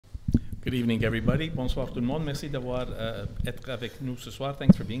Good evening, everybody. Bonsoir tout le monde. Merci d'avoir être avec nous ce soir.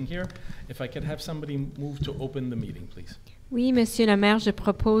 Thanks for being here. If I could have somebody move to open the meeting, please. Oui, Monsieur le maire, je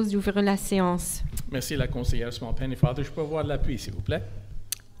propose d'ouvrir la séance. Merci, la conseillère Small-Penny. Father, je peux avoir l'appui, s'il vous plaît?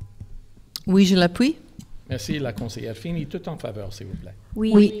 Oui, je l'appuie. Merci, la conseillère Fini. Tout en faveur, s'il vous plaît.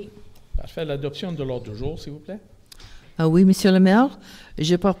 Oui. Parfait. L'adoption de l'ordre du jour, s'il vous plaît. Oui, Monsieur le maire,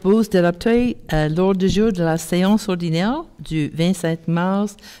 je propose d'adopter l'ordre du jour de la séance ordinaire du 27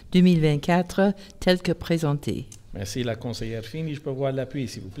 mars 2024 tel que présenté. Merci, la conseillère Fini. Je peux avoir l'appui,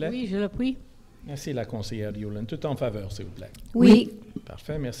 s'il vous plaît? Oui, je l'appuie. Merci, la conseillère Yulin. Tout en faveur, s'il vous plaît. Oui.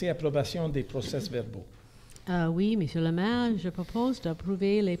 Parfait. Merci. Approbation des procès-verbaux. Oui, Monsieur le maire, je propose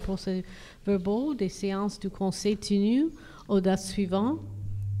d'approuver les procès-verbaux des séances du conseil tenues aux dates suivantes.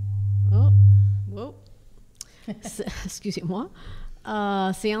 Excusez-moi.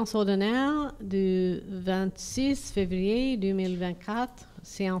 Séance ordinaire du 26 février 2024,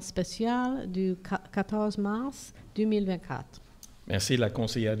 séance spéciale du 14 mars 2024. Merci, la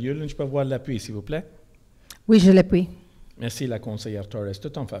conseillère Yulin. Je peux avoir l'appui, s'il vous plaît? Oui, je l'appuie. Merci, la conseillère Torres.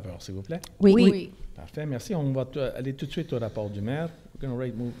 Tout en faveur, s'il vous plaît? Oui. Parfait, merci. On va aller tout de suite au rapport du maire. We're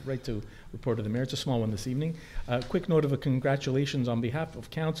going to move right to report of the mayor. It's a small one this evening. Quick note of a congratulations on behalf of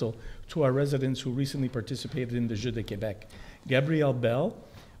council to our residents who recently participated in the Jeux de Québec. Gabrielle Bell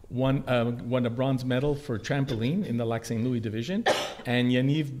won a bronze medal for trampoline in the Lac St. Louis division, and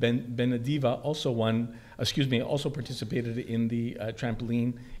Yaniv Benediva also participated in the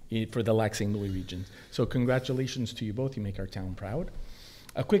trampoline for the Lac St. Louis region. So congratulations to you both. You make our town proud.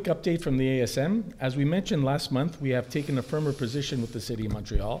 A quick update from the ASM. As we mentioned last month, we have taken a firmer position with the City of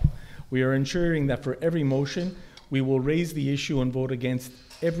Montreal. We are ensuring that for every motion, we will raise the issue and vote against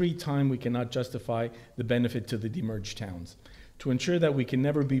every time we cannot justify the benefit to the demerged towns. To ensure that we can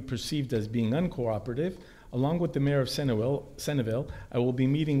never be perceived as being uncooperative, along with the Mayor of Senneville, I will be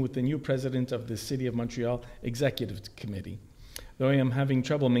meeting with the new president of the City of Montreal Executive Committee. Though I am having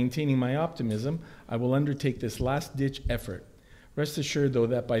trouble maintaining my optimism, I will undertake this last-ditch effort. Rest assured, though,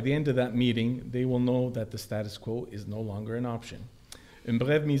 that by the end of that meeting, they will know that the status quo is no longer an option. Une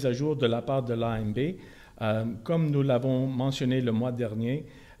brève mise à jour de la part de l'AMB. Comme nous l'avons mentionné le mois dernier,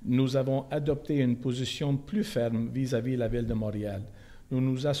 nous avons adopté une position plus ferme vis-à-vis la Ville de Montréal. Nous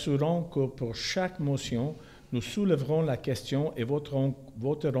nous assurons que pour chaque motion, nous soulèverons la question et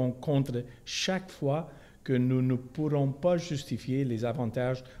voterons contre chaque fois que nous ne pourrons pas justifier les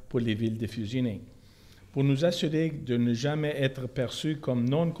avantages pour les villes de fusionner. Pour nous assurer de ne jamais être perçus comme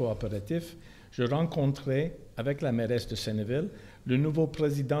non coopératifs, je rencontrerai, avec la mairesse de Senneville, le nouveau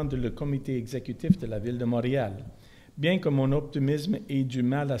président du comité exécutif de la Ville de Montréal. Bien que mon optimisme ait du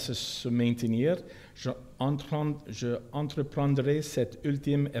mal à se maintenir, je entreprendrai cet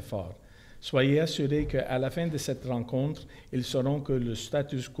ultime effort. Soyez assurés qu'à la fin de cette rencontre, ils sauront que le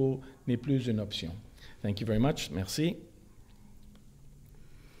status quo n'est plus une option. Thank you very much. Merci.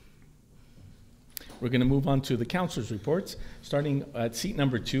 We're going to move on to the councilors' reports, starting at seat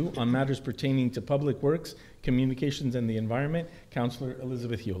number 2 on matters pertaining to public works, communications, and the environment. Councillor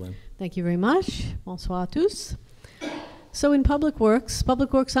Elizabeth Hewlin. Thank you very much. Bonsoir à tous. So in Public Works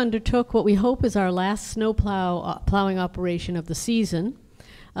undertook what we hope is our last snow plowing operation of the season.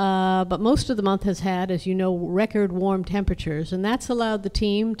 But most of the month has had, as you know, record warm temperatures, and that's allowed the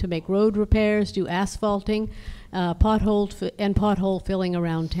team to make road repairs, do asphalting, pothole filling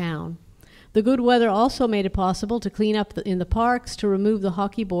around town. The good weather also made it possible to clean up in the parks, to remove the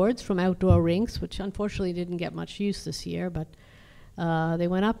hockey boards from outdoor rinks, which unfortunately didn't get much use this year, but they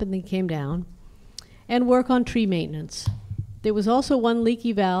went up and they came down, and work on tree maintenance. There was also one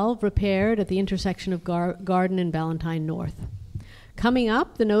leaky valve repaired at the intersection of Garden and Valentine North. Coming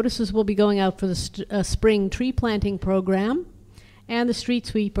up, the notices will be going out for the spring tree planting program, and the street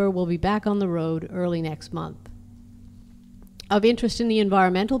sweeper will be back on the road early next month. Of interest in the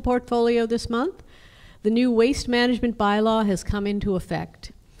environmental portfolio this month, the new waste management bylaw has come into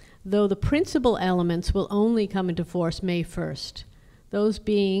effect, though the principal elements will only come into force May 1st. Those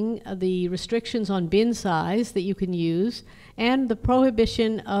being the restrictions on bin size that you can use and the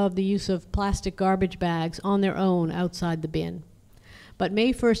prohibition of the use of plastic garbage bags on their own outside the bin. But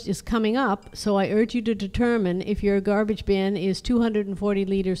May 1st is coming up, so I urge you to determine if your garbage bin is 240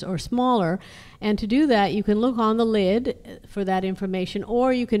 liters or smaller, and to do that you can look on the lid for that information,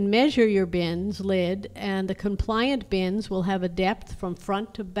 or you can measure your bin's lid, and the compliant bins will have a depth from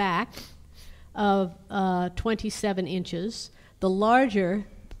front to back of 27 inches. The larger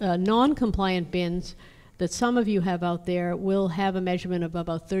non-compliant bins that some of you have out there will have a measurement of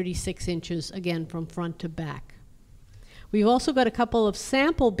about 36 inches, again from front to back. We've also got a couple of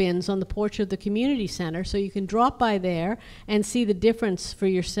sample bins on the porch of the community center, so you can drop by there and see the difference for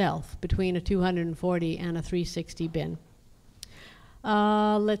yourself between a 240 and a 360 bin.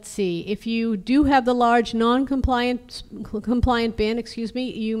 Let's see. If you do have the large non-compliant bin,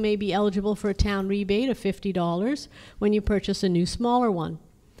 you may be eligible for a town rebate of $50 when you purchase a new smaller one.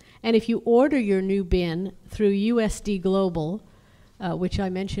 And if you order your new bin through USD Global, which I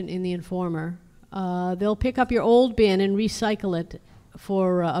mentioned in the Informer, they'll pick up your old bin and recycle it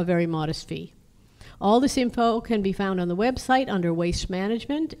for a very modest fee. All this info can be found on the website under Waste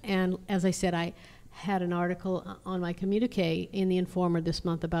Management, and as I said, I had an article on my communique in the Informer this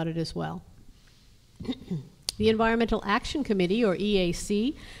month about it as well. The Environmental Action Committee, or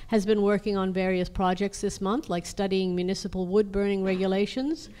EAC, has been working on various projects this month, like studying municipal wood burning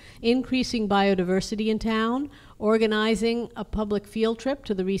regulations, increasing biodiversity in town, organizing a public field trip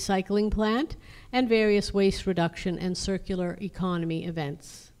to the recycling plant, and various waste reduction and circular economy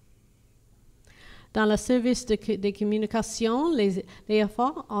events. Dans le service des communications, les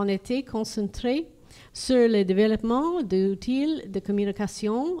efforts ont été concentrés sur le développement d'outils de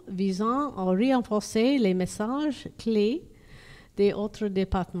communication visant à renforcer les messages clés des autres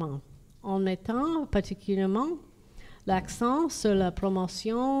départements, en mettant particulièrement l'accent sur la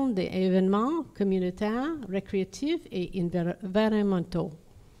promotion des événements communautaires, récréatifs et environnementaux.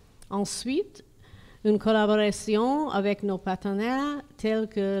 Ensuite, une collaboration avec nos partenaires tels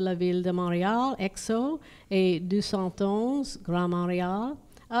que la Ville de Montréal, EXO et 211 Grand Montréal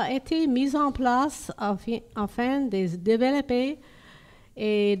a été mise en place afin de développer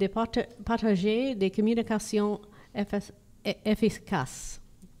et de partager des communications efficaces.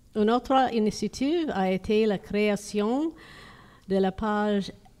 Une autre initiative a été la création de la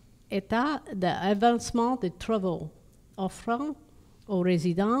page État d'avancement des travaux, offrant aux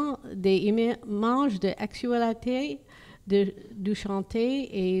résidents des images d'actualité du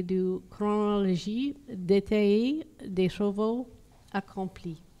chantier et de chronologie détaillée des travaux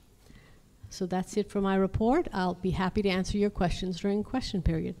accomplis. So that's it for my report. I'll be happy to answer your questions during question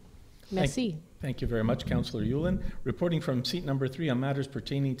period. Merci. Thank you very much, Councillor Yulin. Reporting from seat number 3 on matters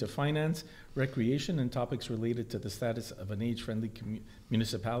pertaining to finance, recreation, and topics related to the status of an age-friendly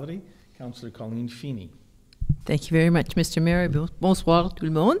municipality, Councillor Colleen Feeney. Thank you very much, Mr. Mayor. Bonsoir tout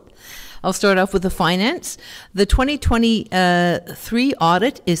le monde. I'll start off with the finance. The 2023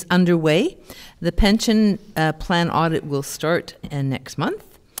 audit is underway. The pension plan audit will start next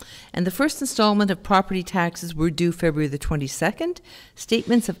month. And the first installment of property taxes were due February the 22nd.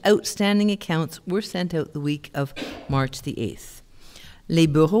 Statements of outstanding accounts were sent out the week of March the 8th. Les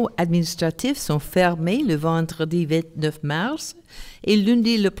bureaux administratifs sont fermés le vendredi 29 mars et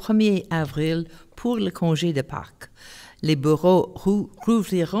lundi le 1er avril pour le congé de Pâques. Les bureaux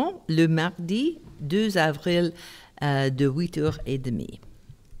rouvriront le mardi 2 avril de 8h30.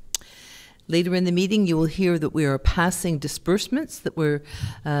 Later in the meeting, you will hear that we are passing disbursements that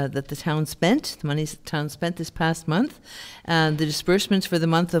the town spent, the money the town spent this past month. The disbursements for the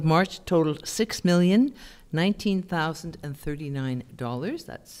month of March totaled $6,019,039.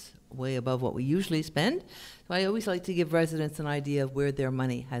 That's way above what we usually spend. So I always like to give residents an idea of where their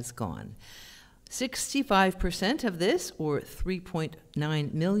money has gone. 65% of this, or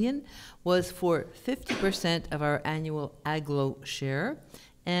 $3.9 million, was for 50% of our annual AGLO share,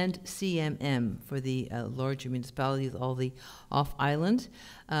 and CMM for the larger municipality with all the off-island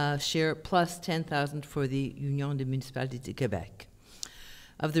share, plus $10,000 for the Union des Municipalités de Québec.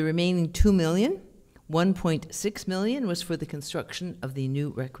 Of the remaining $2 million, $1.6 million was for the construction of the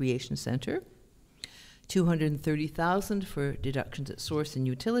new recreation center, $230,000 for deductions at source and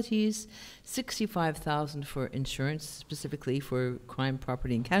utilities, $65,000 for insurance, specifically for crime,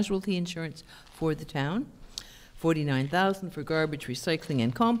 property, and casualty insurance for the town, $49,000 for garbage, recycling,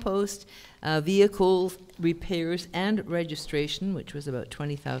 and compost, vehicles, repairs, and registration, which was about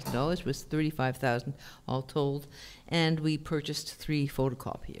 $20,000, was $35,000 all told, and we purchased 3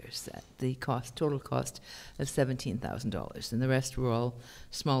 photocopiers at the total cost of $17,000, and the rest were all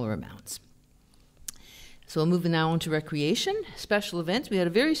smaller amounts. So we'll move now on to recreation. Special events. We had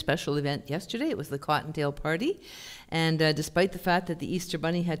a very special event yesterday. It was the Cottontail Party. And despite the fact that the Easter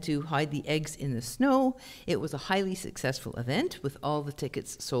Bunny had to hide the eggs in the snow, it was a highly successful event with all the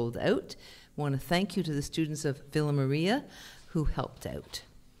tickets sold out. I want to thank you to the students of Villa Maria who helped out.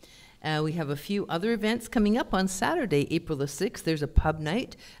 We have a few other events coming up on Saturday, April the 6th. There's a pub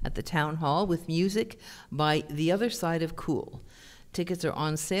night at the Town Hall with music by The Other Side of Cool. Tickets are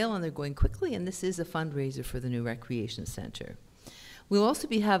on sale and they're going quickly, and this is a fundraiser for the new recreation center. We'll also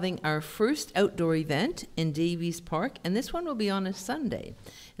be having our first outdoor event in Davies Park, and this one will be on a Sunday.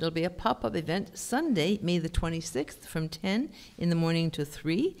 It'll be a pop-up event Sunday, May the 26th from 10 in the morning to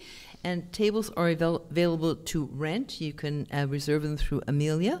 3. And tables are available to rent. You can reserve them through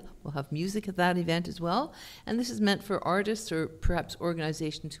Amelia. We'll have music at that event as well. And this is meant for artists or perhaps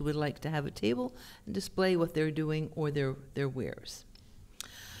organizations who would like to have a table and display what they're doing or their wares.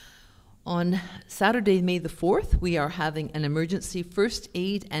 On Saturday, May the 4th, we are having an emergency first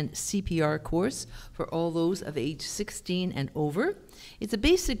aid and CPR course for all those of age 16 and over. It's a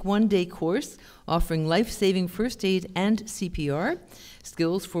basic one-day course offering life-saving first aid and CPR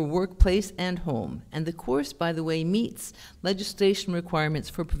skills for workplace and home. And the course, by the way, meets legislation requirements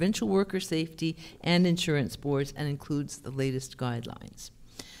for provincial worker safety and insurance boards and includes the latest guidelines.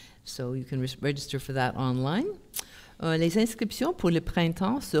 So you can register for that online. Les inscriptions pour le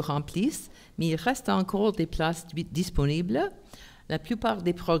printemps se remplissent, mais il reste encore des places disponibles. La plupart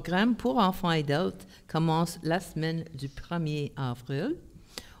des programmes pour enfants et adultes commencent la semaine du 1er avril.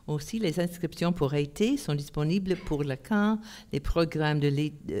 Aussi, les inscriptions pour été sont disponibles pour le camp, les programmes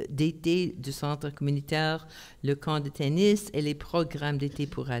d'été du centre communautaire, le camp de tennis et les programmes d'été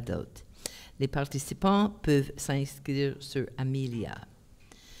pour adultes. Les participants peuvent s'inscrire sur Amelia.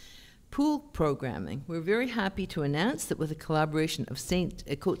 Pool programming. We're very happy to announce that with a collaboration of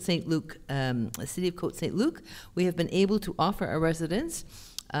Côte St. Luc, the city of Côte St. Luc, we have been able to offer our residents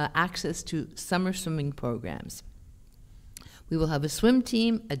access to summer swimming programs. We will have a swim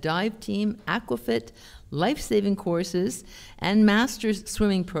team, a dive team, aquafit, life-saving courses, and master's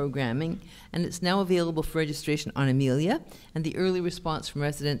swimming programming, and it's now available for registration on Amelia, and the early response from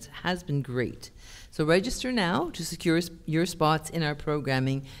residents has been great. So register now to secure your spots in our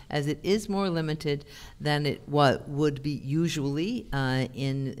programming, as it is more limited than it would be usually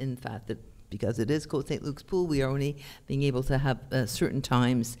in fact that because it is Côte St. Luc's pool, we are only being able to have certain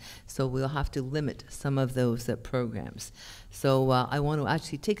times, so we'll have to limit some of those programs. So I want to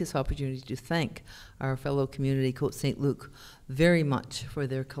actually take this opportunity to thank our fellow community, Côte St. Luc, very much for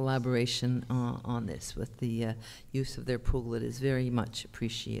their collaboration on this with the use of their pool. It is very much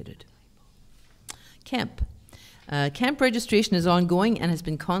appreciated. Camp. Camp registration is ongoing and has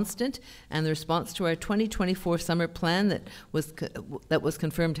been constant, and the response to our 2024 summer plan that was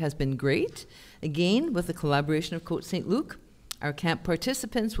confirmed has been great. Again, with the collaboration of Côte St. Luc, our camp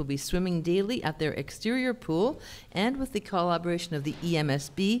participants will be swimming daily at their exterior pool, and with the collaboration of the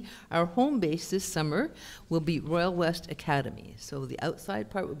EMSB, our home base this summer will be Royal West Academy. So the outside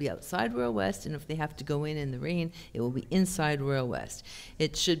part will be outside Royal West, and if they have to go in the rain, it will be inside Royal West.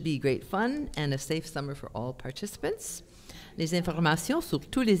 It should be great fun and a safe summer for all participants. Les informations sur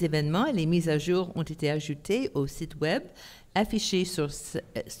tous les événements et les mises à jour ont été ajoutées au site web, affichées sur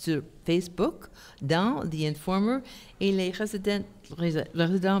Facebook, dans The Informer, et les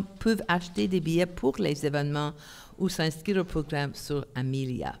résidents peuvent acheter des billets pour les événements ou s'inscrire au programme sur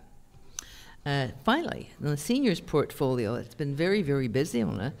Amelia. Finally, the seniors portfolio, it's been very, very busy. I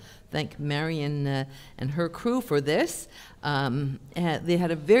want to thank Marion and her crew for this. They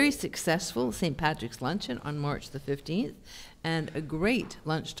had a very successful St. Patrick's Luncheon on March the 15th and a great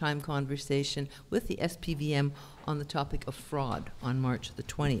lunchtime conversation with the SPVM on the topic of fraud on March the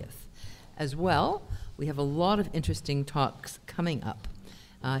 20th. As well, we have a lot of interesting talks coming up.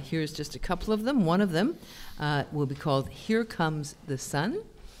 Here's just a couple of them. One of them will be called Here Comes the Sun.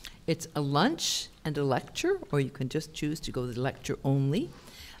 It's a lunch and a lecture, or you can just choose to go to the lecture only,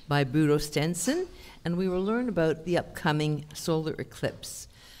 by Bruno Stenson, and we will learn about the upcoming solar eclipse.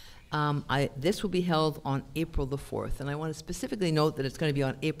 This will be held on April the 4th, and I want to specifically note that it's going to be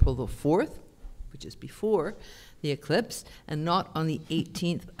on April the 4th, which is before the eclipse, and not on the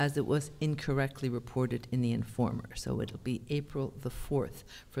 18th as it was incorrectly reported in the Informer. So it'll be April the 4th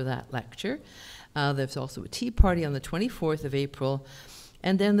for that lecture. There's also a tea party on the 24th of April.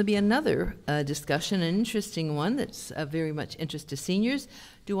 And then there'll be another discussion, an interesting one that's of very much interest to seniors.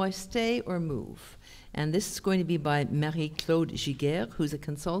 Do I stay or move? And this is going to be by Marie-Claude Giguère, who's a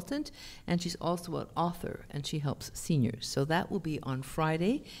consultant, and she's also an author, and she helps seniors. So that will be on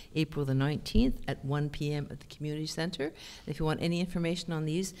Friday, April the 19th at 1 p.m. at the Community Center. If you want any information on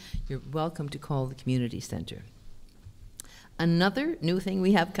these, you're welcome to call the Community Center. Another new thing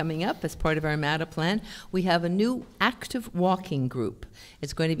we have coming up as part of our MATA plan, we have a new active walking group.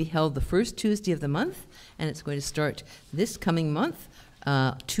 It's going to be held the first Tuesday of the month, and it's going to start this coming month,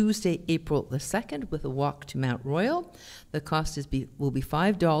 Tuesday, April the 2nd, with a walk to Mount Royal. The cost will be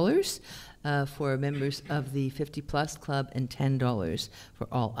 $5 for members of the 50-plus club and $10 for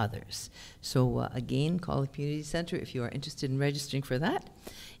all others. So again, call the Community Center if you are interested in registering for that.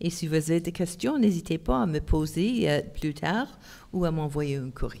 Et si vous avez des questions, n'hésitez pas à me poser plus tard ou à m'envoyer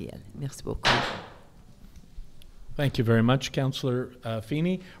un courriel. Merci beaucoup. Thank you very much, Councillor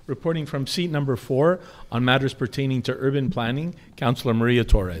Feeney. Reporting from seat number 4 on matters pertaining to urban planning, Councillor Maria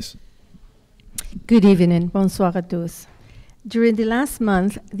Torres. Good evening. Bonsoir à tous. During the last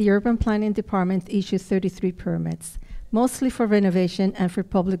month, the Urban Planning Department issued 33 permits, mostly for renovation and for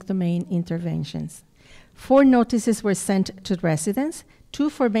public domain interventions. 4 notices were sent to residents, 2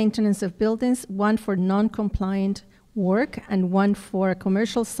 for maintenance of buildings, 1 for non-compliant work, and 1 for a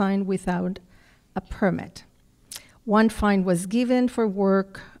commercial sign without a permit. 1 fine was given for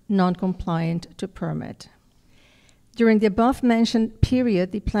work non-compliant to permit. During the above-mentioned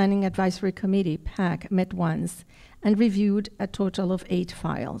period, the Planning Advisory Committee, PAC, met once and reviewed a total of 8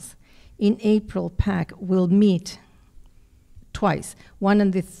 files. In April, PAC will meet twice, one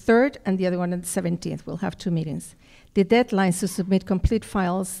on the 3rd and the other one on the 17th. We'll have 2 meetings. The deadline to submit complete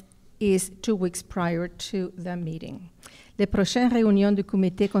files is 2 weeks prior to the meeting. Les prochaines réunions du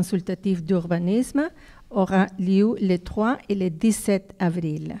comité consultatif d'urbanisme aura lieu le 3 et le 17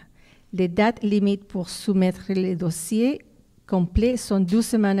 avril. Les dates limites pour soumettre les dossiers complets sont 12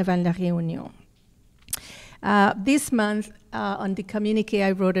 semaines avant la réunion. This month, on the communique,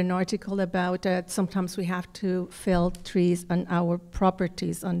 I wrote an article about sometimes we have to fell trees on our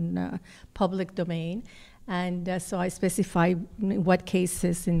properties on public domain. And so I specify in which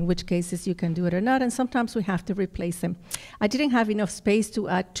cases you can do it or not, and sometimes we have to replace them. I didn't have enough space to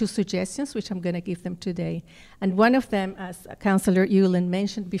add 2 suggestions, which I'm going to give them today. And one of them, as Councillor Ulen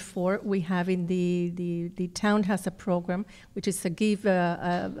mentioned before, we have in the town has a program, which is a give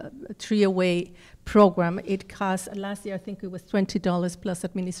a tree away program. It costs, last year I think it was $20 plus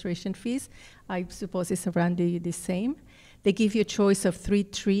administration fees. I suppose it's around the same. They give you a choice of 3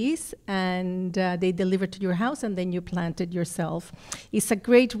 trees, and they deliver to your house, and then you plant it yourself. It's a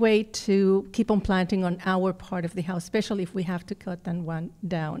great way to keep on planting on our part of the house, especially if we have to cut one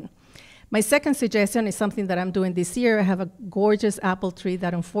down. My second suggestion is something that I'm doing this year. I have a gorgeous apple tree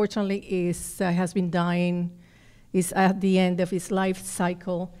that unfortunately has been dying, is at the end of its life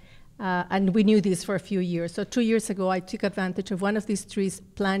cycle. And we knew this for a few years. So 2 years ago, I took advantage of one of these trees,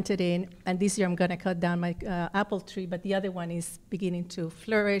 planted in, and this year I'm going to cut down my apple tree, but the other one is beginning to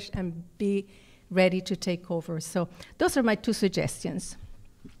flourish and be ready to take over. So those are my 2 suggestions.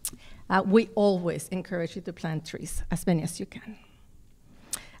 We always encourage you to plant trees, as many as you can.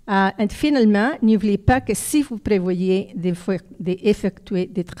 Et finalement, n'oubliez pas que si vous prévoyez d'effectuer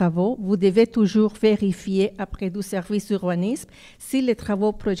des travaux, vous devez toujours vérifier auprès du service d'urbanisme si les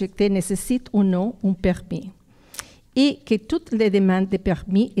travaux projetés nécessitent ou non un permis. Et que toutes les demandes de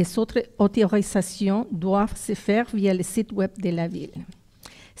permis et autres autorisations doivent se faire via le site web de la ville.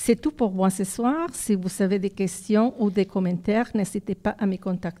 C'est tout pour moi ce soir. Si vous avez des questions ou des commentaires, n'hésitez pas à me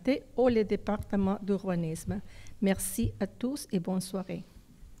contacter ou le département d'urbanisme. Merci à tous et bonne soirée.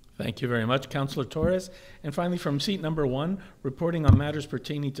 Thank you very much, Councillor Torres. And finally, from seat number 1, reporting on matters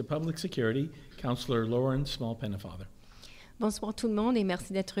pertaining to public security, Councillor Lauren Small-Pennefather. Bonsoir tout le monde et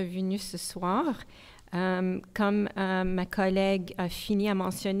merci d'être venu ce soir. Comme ma collègue Fini a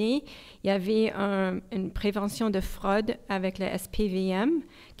mentionné, il y avait une prévention de fraude avec le SPVM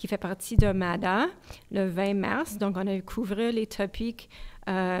qui fait partie de MADA le 20 mars. Donc, on a couvert les topics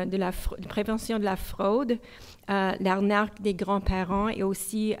de la prévention de la fraude, l'arnaque des grands-parents et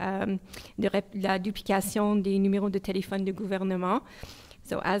aussi la duplication des numéros de téléphone du gouvernement.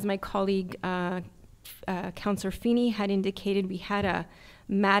 So, as my colleague Councillor Feeney had indicated, we had a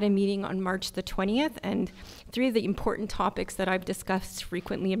MADA meeting on March the 20th, and 3 of the important topics that I've discussed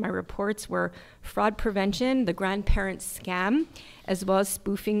frequently in my reports were fraud prevention, the grandparent scam, as well as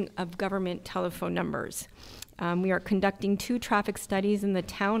spoofing of government telephone numbers. We are conducting 2 traffic studies in the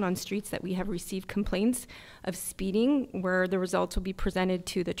town on streets that we have received complaints of speeding, where the results will be presented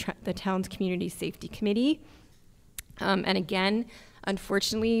to the town's Community Safety Committee. And again,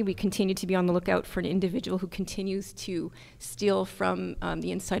 unfortunately, we continue to be on the lookout for an individual who continues to steal from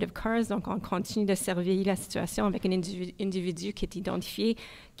the inside of cars. Donc, on continue de surveiller la situation avec un individu qui est identifié,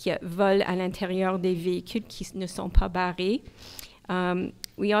 qui vole à l'intérieur des véhicules qui ne sont pas barrés.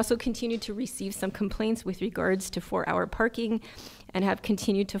 We also continue to receive some complaints with regards to 4-hour parking and have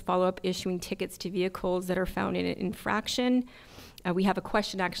continued to follow up issuing tickets to vehicles that are found in an infraction. We have a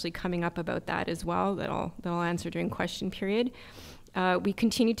question actually coming up about that as well that I'll answer during question period. We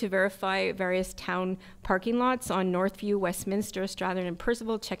continue to verify various town parking lots on Northview, Westminster, Strathern, and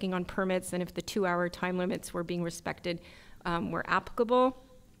Percival, checking on permits and if the 2-hour time limits were being respected were applicable.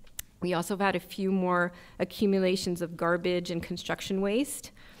 We also have had a few more accumulations of garbage and construction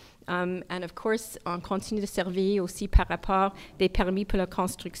waste. And of course, on continue de surveiller aussi par rapport des permis pour la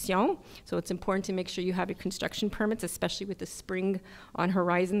construction. So it's important to make sure you have your construction permits, especially with the spring on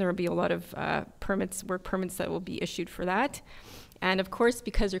horizon. There will be a lot of work permits that will be issued for that. And of course,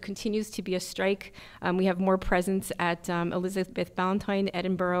 because there continues to be a strike, we have more presence at Elizabeth Ballantyne,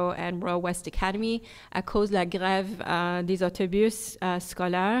 Edinburgh, and Royal West Academy. À cause de la grève des autobus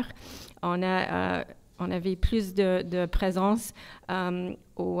scolaires, on avait plus de présence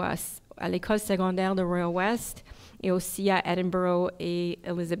à l'école secondaire de Royal West et aussi à Edinburgh et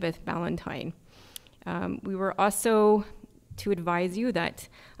Elizabeth Ballantyne. We were also to advise you that,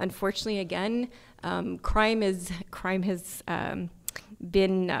 unfortunately, again, crime has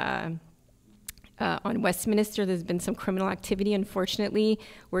been on Westminster. There's been some criminal activity, unfortunately,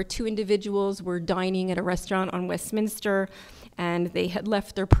 where two individuals were dining at a restaurant on Westminster, and they had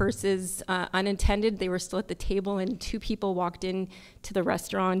left their purses unattended. They were still at the table, and two people walked in to the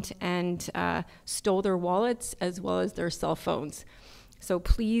restaurant and stole their wallets as well as their cell phones. So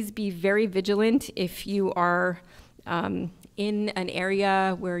please be very vigilant if you are in an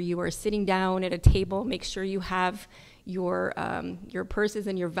area where you are sitting down at a table. Make sure you have your purses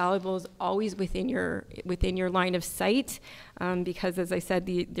and your valuables always within your line of sight, because, as I said,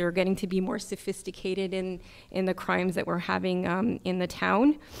 they're getting to be more sophisticated in the crimes that we're having in the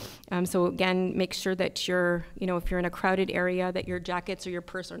town. So again, make sure that if you're in a crowded area, that your jackets or your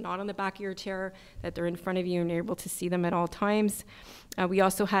purse are not on the back of your chair, that they're in front of you and you're able to see them at all times. We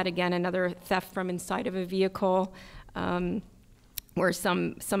also had, again, another theft from inside of a vehicle, where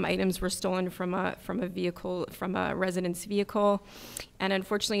some items were stolen from a resident's vehicle. And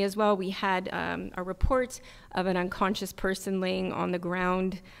unfortunately as well, we had a report of an unconscious person laying on the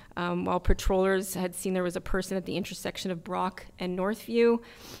ground while patrollers had seen there was a person at the intersection of Brock and Northview.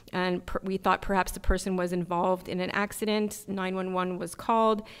 And we thought perhaps the person was involved in an accident. 911 was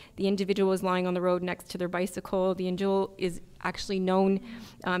called. The individual was lying on the road next to their bicycle. The individual is actually known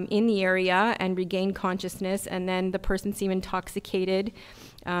in the area and regained consciousness, and then the person seemed intoxicated.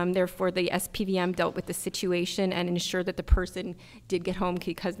 Therefore, the SPVM dealt with the situation and ensured that the person did get home,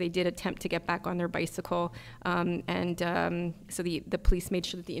 because they did attempt to get back on their bicycle. So the police made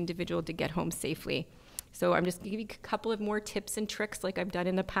sure that the individual did get home safely. So I'm just going to give you a couple of more tips and tricks like I've done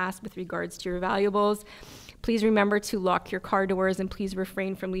in the past with regards to your valuables. Please remember to lock your car doors, and please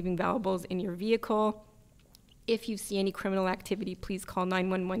refrain from leaving valuables in your vehicle. If you see any criminal activity, please call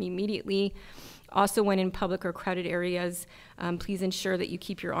 911 immediately. Also, when in public or crowded areas, please ensure that you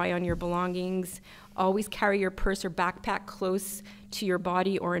keep your eye on your belongings. Always carry your purse or backpack close to your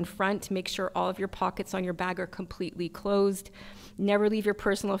body or in front. Make sure all of your pockets on your bag are completely closed. Never leave your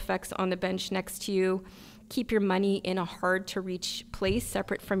personal effects on the bench next to you. Keep your money in a hard-to-reach place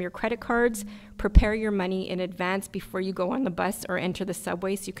separate from your credit cards. Prepare your money in advance before you go on the bus or enter the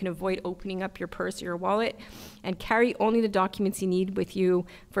subway so you can avoid opening up your purse or your wallet. And carry only the documents you need with you.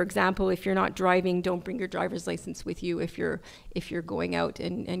 For example, if you're not driving, don't bring your driver's license with you if you're going out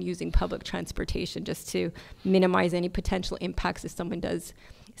and using public transportation, just to minimize any potential impacts if someone does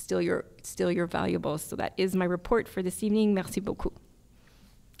steal your valuables. So that is my report for this evening. Merci beaucoup.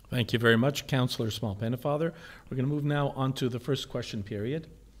 Thank you very much, Councillor Small-Pennefather. We're going to move now on to the first question period.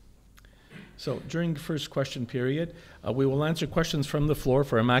 So during the first question period, we will answer questions from the floor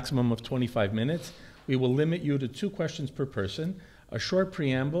for a maximum of 25 minutes. We will limit you to 2 questions per person, a short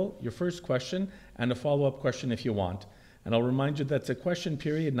preamble, your first question, and a follow-up question if you want. And I'll remind you that's a question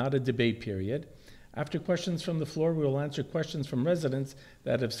period, not a debate period. After questions from the floor, we will answer questions from residents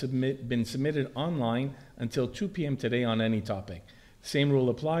that have been submitted online until 2 p.m. today on any topic. Same rule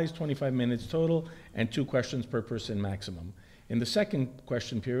applies, 25 minutes total and 2 questions per person maximum. In the second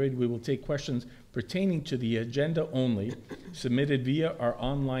question period, we will take questions pertaining to the agenda only, submitted via our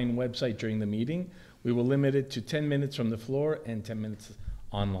online website during the meeting. We will limit it to 10 minutes from the floor and 10 minutes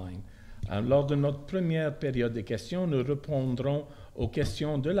online. Lors de notre première période de questions, nous répondrons aux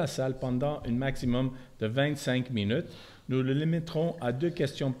questions de la salle pendant un maximum de 25 minutes. Nous le limiterons à 2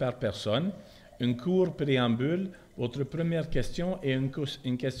 questions par personne, un court préambule, votre première question et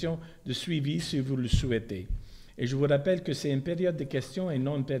une question de suivi si vous le souhaitez. Et je vous rappelle que c'est une période de questions et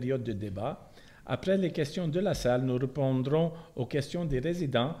non une période de débat. Après les questions de la salle, nous répondrons aux questions des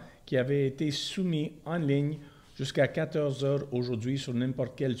résidents qui avaient été soumis en ligne jusqu'à 14 heures aujourd'hui sur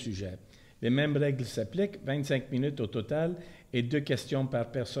n'importe quel sujet. Les mêmes règles s'appliquent, 25 minutes au total et 2 questions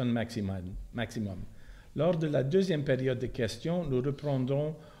par personne maximum. Lors de la deuxième période de questions, nous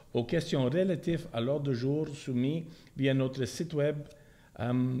répondrons aux questions relatives à l'ordre du jour soumis via notre site web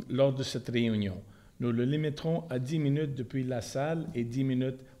lors de cette réunion. nous le limiterons à 10 minutes depuis la salle et 10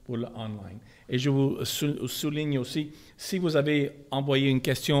 minutes pour le online. Et je vous souligne aussi, si vous avez envoyé une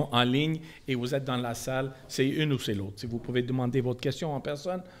question en ligne et vous êtes dans la salle, c'est une ou c'est l'autre. Si vous pouvez demander votre question en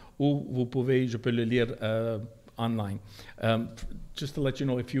personne ou vous pouvez, je peux le lire online. Just to let you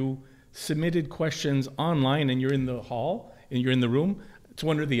know, if you submitted questions online and you're in the hall and you're in the room, it's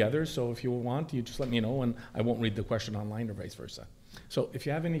one or the other. So if you want, you just let me know and I won't read the question online or vice versa. So if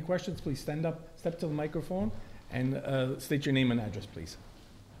you have any questions, please stand up, step to the microphone and state your name and address, please.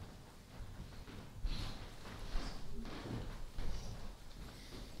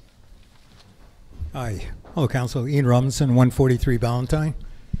 Hi. Hello, Council. Ian Robinson, 143 Valentine.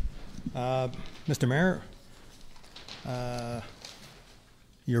 Mr. Mayor,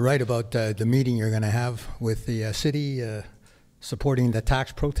 you're right about the meeting you're going to have with the city supporting the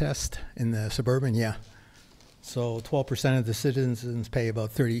tax protest in the suburban. Yeah. So 12% of the citizens pay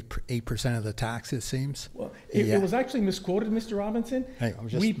about 38% of the tax, it seems. Well, it was actually misquoted, Mr. Robinson. Hey, I'm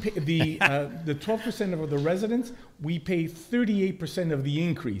just we pay, the 12% of the residents, we pay 38% of the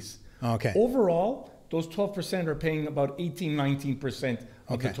increase. Okay. Overall, those 12% are paying about 19%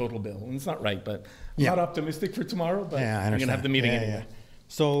 of Okay. the total bill. And it's not right, but I'm Yeah. not optimistic for tomorrow, but Yeah, I we're going to have understand. the meeting Yeah, anyway. yeah.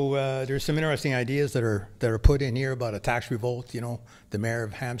 So there's some interesting ideas that are put in here about a tax revolt. You know, the mayor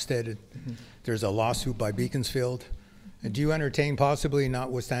of Hampstead. There's a lawsuit by Beaconsfield. Do you entertain possibly,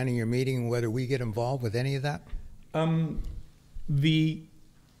 notwithstanding your meeting, whether we get involved with any of that? The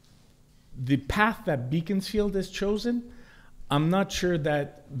path that Beaconsfield has chosen, I'm not sure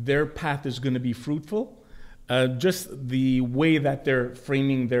that their path is going to be fruitful. Just the way that they're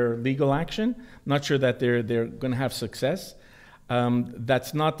framing their legal action, I'm not sure that they're going to have success.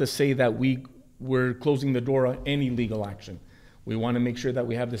 That's not to say that we're closing the door on any legal action. We want to make sure that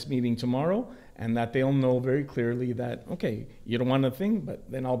we have this meeting tomorrow and that they'll know very clearly that, okay, you don't want a thing, but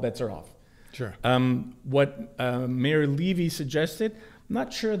then all bets are off. Sure. What Mayor Levy suggested, I'm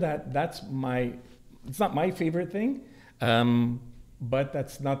not sure that it's not my favorite thing, but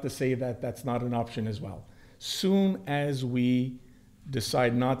that's not to say that that's not an option as well. Soon as we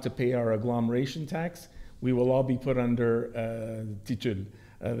decide not to pay our agglomeration tax, we will all be put under titul.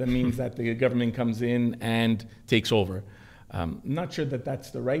 That means that the government comes in and takes over. Not sure that that's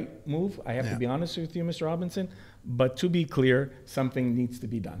the right move, I have to be honest with you, Mr. Robinson, but to be clear, something needs to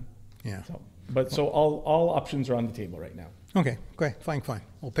be done. Yeah. So all options are on the table right now. Okay, great, fine.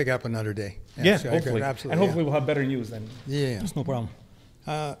 We'll pick up another day. Yeah, so I agree, hopefully. absolutely. And hopefully we'll have better news then. Yeah, that's no problem.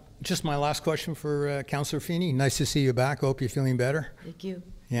 Just my last question for Councillor Feeney. Nice to see you back. Hope you're feeling better. Thank you.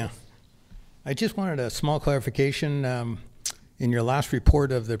 Yeah. I just wanted a small clarification. In your last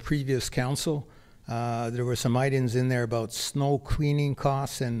report of the previous council, there were some items in there about snow cleaning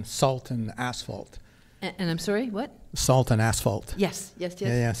costs and salt and asphalt. And I'm sorry, what? Salt and asphalt. Yes. Yeah,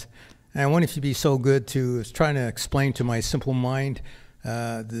 yes. And I wonder if you'd be so good to trying to explain to my simple mind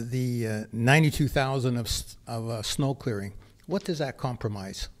the 92,000 of snow clearing. What does that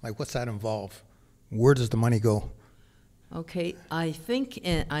compromise? Like, what's that involve? Where does the money go? Okay, I think,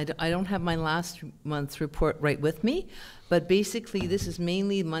 I don't have my last month's report right with me, but basically this is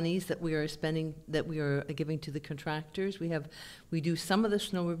mainly monies that we are spending, that we are giving to the contractors. We do some of the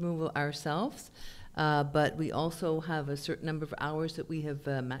snow removal ourselves, but we also have a certain number of hours that we have,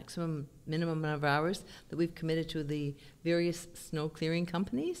 minimum amount of hours that we've committed to the various snow clearing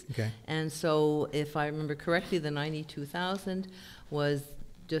companies. Okay. And so if I remember correctly, the 92,000 was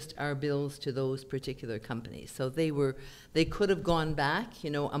just our bills to those particular companies. So they could have gone back,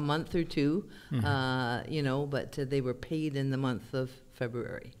 a month or two, but they were paid in the month of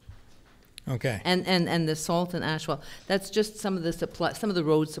February. Okay. And the salt and asphalt, that's just some of the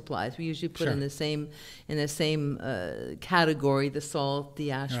road supplies. We usually put Sure. in the same category, the salt,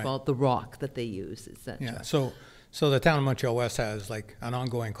 the asphalt, the rock that they use, etc. Yeah. So the town of Montreal West has like an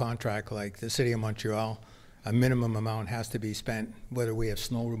ongoing contract, like the city of Montreal. A minimum amount has to be spent, whether we have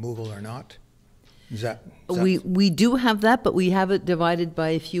snow removal or not. Is that We do have that, but we have it divided by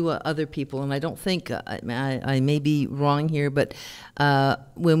a few other people, and I don't think, I may be wrong here, but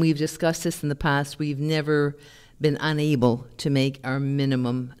when we've discussed this in the past, we've never been unable to make our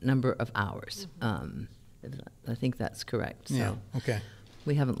minimum number of hours. I think that's correct. So Yeah. Okay.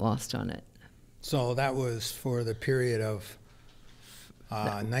 we haven't lost on it. So that was for the period of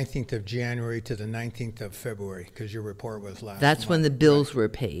 19th of January to the 19th of February, because your report was last That's when the month, bills right? were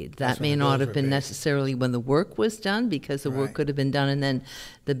paid. That's That when may the not bills have were been paid. necessarily when the work was done, because the work Right. could have been done and then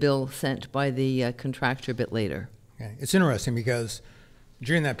the bill sent by the contractor a bit later. Okay. It's interesting because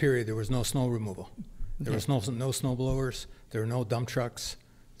during that period there was no snow removal. There was no snow blowers. There were no dump trucks.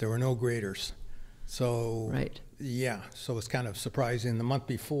 There were no graders. So Right. yeah, so it's kind of surprising. The month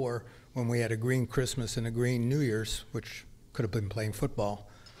before when we had a green Christmas and a green New Year's, which could have been playing football,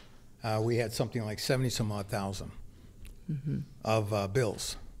 we had something like 70-some odd thousand of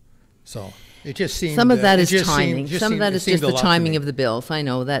bills. So it just seemed... Some of that it is just timing. seemed- Some of that it is seemed just a the lot to timing me. of the bills. I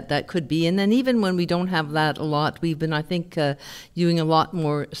know that could be. And then even when we don't have that a lot, we've been, I think, doing a lot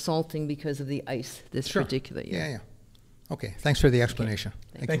more salting because of the ice this Sure. particular year. Yeah. Okay, thanks for the explanation.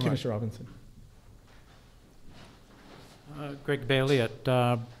 Thank you, much. Mr. Robinson. Greg Bailey at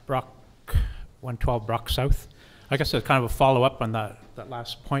Brock 112 Brock South. I guess it's kind of a follow-up on that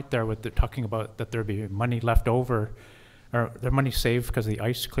last point there with the talking about that there'd be money left over, or their money saved because of the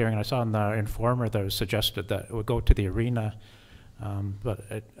ice clearing. I saw in the Informer that was suggested that it would go to the arena,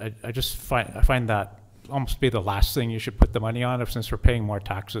 but I just find that almost be the last thing you should put the money on, since we're paying more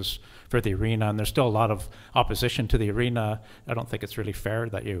taxes for the arena, and there's still a lot of opposition to the arena. I don't think it's really fair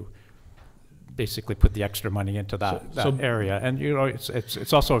that you basically put the extra money into that area. And you know,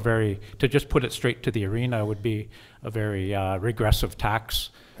 it's also to just put it straight to the arena would be a very regressive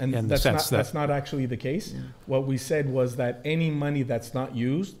tax. And in the sense that's not actually the case. What we said was that any money that's not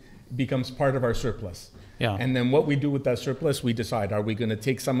used becomes part of our surplus. Yeah. And then what we do with that surplus, we decide, are we going to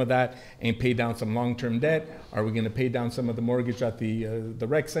take some of that and pay down some long-term debt? Are we going to pay down some of the mortgage at the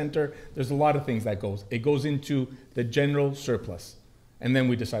rec center? There's a lot of things that goes. It goes into the general surplus. And then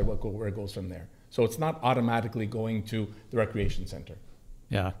we decide where it goes from there. So it's not automatically going to the recreation center.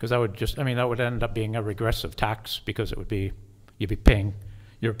 Yeah, because that would end up being a regressive tax, because it would be,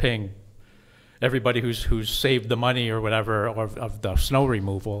 you're paying everybody who's saved the money or whatever of the snow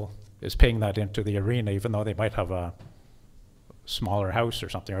removal is paying that into the arena, even though they might have a smaller house or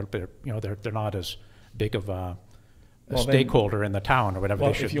something, or they're not as big of a stakeholder in the town or whatever.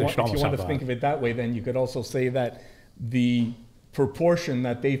 Well, They should if you want to think of it that way, then you could also say that the proportion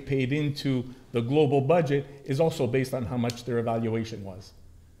that they've paid into the global budget is also based on how much their evaluation was.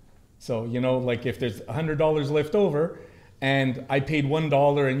 So, like if there's $100 left over and I paid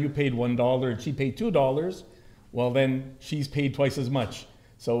 $1 and you paid $1 and she paid $2, well, then she's paid twice as much.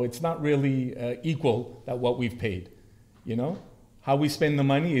 So it's not really equal that what we've paid. How we spend the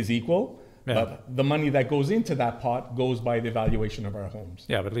money is equal, but the money that goes into that pot goes by the evaluation of our homes.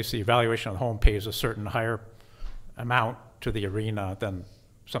 Yeah, but at least the evaluation of the home pays a certain higher amount to the arena than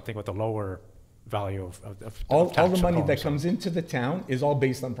something with a lower value of all tax the of money home, that so. comes into the town is all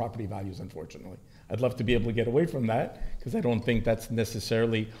based on property values, unfortunately. I'd love to be able to get away from that, because I don't think that's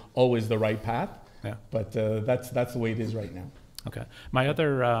necessarily always the right path. Yeah. But that's the way it is right now. Okay. My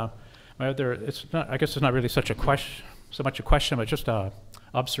other, it's not, I guess it's not really so much a question, but just a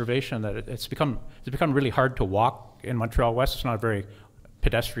observation that it's become really hard to walk in Montreal West. It's not a very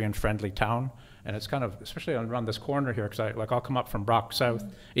pedestrian-friendly town. And it's kind of, especially around this corner here, because I'll come up from Brock South,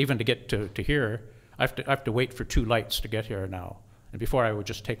 even to get to here, I have to wait for 2 lights to get here now. And before I would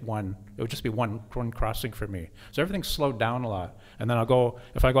just take one, it would just be one crossing for me. So everything's slowed down a lot. And then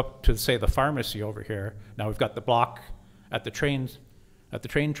if I go up to, say, the pharmacy over here, now we've got the block at the train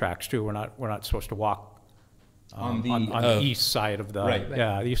tracks too. We're not supposed to walk on the east side of the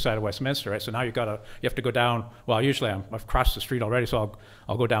the east side of Westminster, right? So now you have to go down. Well, usually I've crossed the street already, so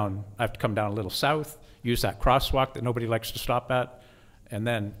I'll go down. I have to come down a little south, use that crosswalk that nobody likes to stop at, and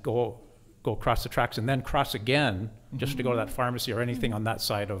then go across the tracks, and then cross again just to go to that pharmacy or anything on that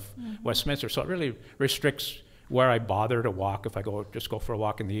side of Westminster. So it really restricts where I bother to walk if I just go for a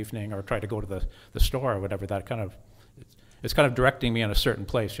walk in the evening or try to go to the store or whatever. It's kind of directing me in a certain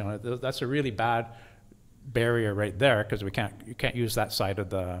place. That's a really bad barrier right there, because you can't use that side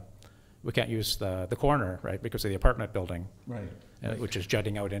of we can't use the corner, right, because of the apartment building, Right. Which is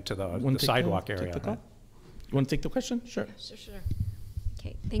jutting out into the sidewalk area. Right? You want to take the question? Sure. Sure.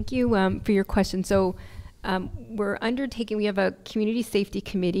 Okay, thank you for your question. So we have a community safety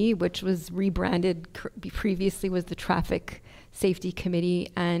committee, which was rebranded previously was the traffic safety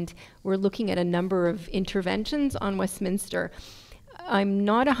committee, and we're looking at a number of interventions on Westminster. I'm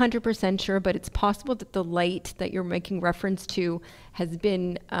not 100% sure, but it's possible that the light that you're making reference to has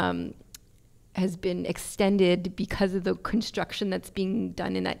been extended because of the construction that's being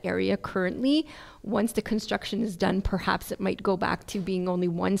done in that area currently. Once the construction is done, perhaps it might go back to being only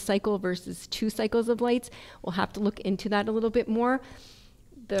 1 cycle versus 2 cycles of lights. We'll have to look into that a little bit more.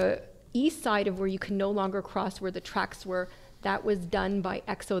 The east side of where you can no longer cross where the tracks were, that was done by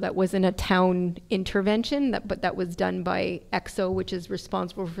EXO. That wasn't a town intervention, but that was done by EXO, which is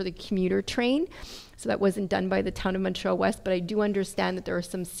responsible for the commuter train. So that wasn't done by the town of Montreal West, but I do understand that there are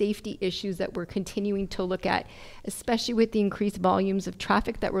some safety issues that we're continuing to look at, especially with the increased volumes of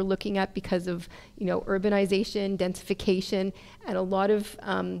traffic that we're looking at because of urbanization, densification, and a lot of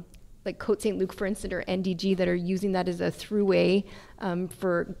like Côte St. Luc, for instance, or NDG that are using that as a throughway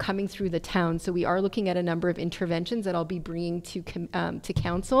for coming through the town. So we are looking at a number of interventions that I'll be bringing to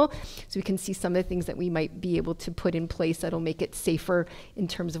council, so we can see some of the things that we might be able to put in place that'll make it safer in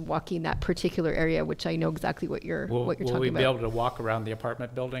terms of walking that particular area, which I know exactly what you're talking about. Will we be able to walk around the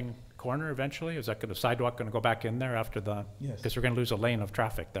apartment building corner eventually? Is that the sidewalk going to go back in there after the? Yes. Because we're going to lose a lane of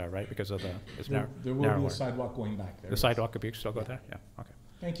traffic there, right? Because of it's There will be narrower. a sidewalk going back there. The sidewalk could be still go there? Yeah, okay.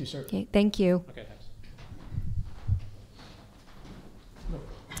 Thank you, sir. Okay, thank you. Okay, thanks.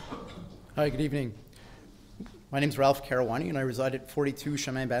 Hi, good evening. My name is Ralph Carawani, and I reside at 42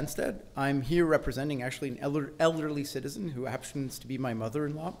 Chemin Banstead. I'm here representing actually an elderly citizen who happens to be my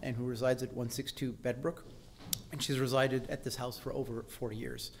mother-in-law and who resides at 162 Bedbrook, and she's resided at this house for over 40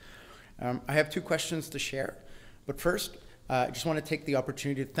 years. I have two questions to share, but first, I just want to take the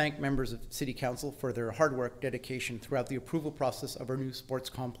opportunity to thank members of City Council for their hard work, dedication throughout the approval process of our new sports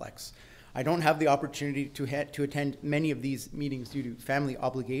complex. I don't have the opportunity to attend many of these meetings due to family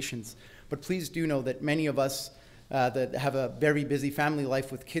obligations, but please do know that many of us that have a very busy family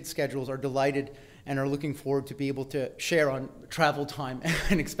life with kid schedules are delighted and are looking forward to be able to share on travel time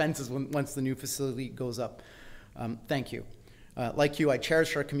and expenses once the new facility goes up. Thank you. Like you, I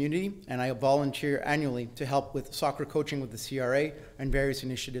cherish our community, and I volunteer annually to help with soccer coaching with the CRA and various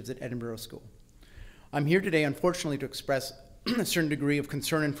initiatives at Edinburgh School. I'm here today, unfortunately, to express a certain degree of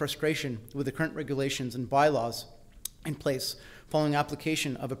concern and frustration with the current regulations and bylaws in place following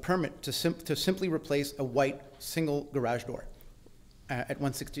application of a permit to simply replace a white single garage door at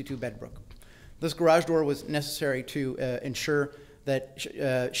 162 Bedbrook. This garage door was necessary to ensure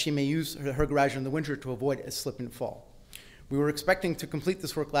that she may use her garage in the winter to avoid a slip and fall. We were expecting to complete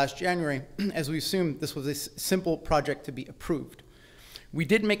this work last January, as we assumed this was a simple project to be approved. We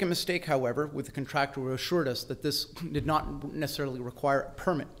did make a mistake, however, with the contractor who assured us that this did not necessarily require a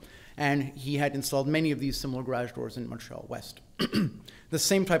permit, and he had installed many of these similar garage doors in Montreal West. The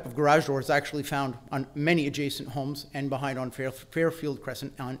same type of garage door is actually found on many adjacent homes and behind on Fairfield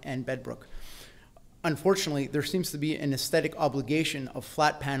Crescent and Bedbrook. Unfortunately, there seems to be an aesthetic obligation of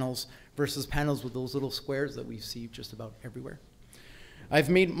flat panels versus panels with those little squares that we see just about everywhere. I've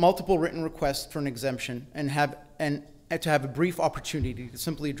made multiple written requests for an exemption and to have a brief opportunity to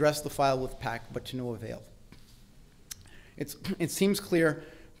simply address the file with PAC, but to no avail. It seems clear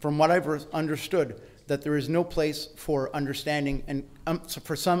from what I've understood that there is no place for understanding and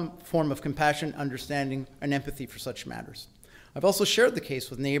for some form of compassion, understanding, and empathy for such matters. I've also shared the case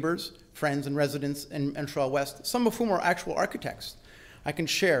with neighbors, friends, and residents in Montreal West, some of whom are actual architects. I can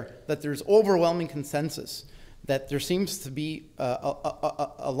share that there's overwhelming consensus that there seems to be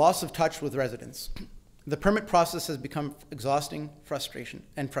a loss of touch with residents. The permit process has become exhausting,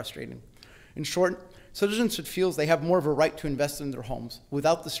 frustrating. In short, citizens should feel they have more of a right to invest in their homes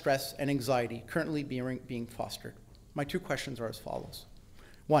without the stress and anxiety currently being fostered. My two questions are as follows.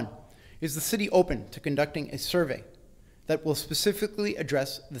 One, is the city open to conducting a survey that will specifically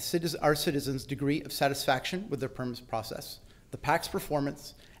address our citizens' degree of satisfaction with their permit process, the PAC's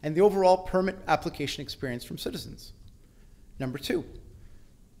performance, and the overall permit application experience from citizens? Number two,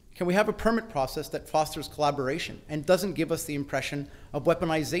 can we have a permit process that fosters collaboration and doesn't give us the impression of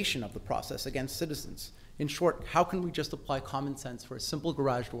weaponization of the process against citizens? In short, how can we just apply common sense for a simple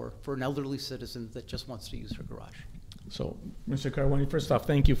garage door for an elderly citizen that just wants to use her garage? So, Mr. Carawani, first off,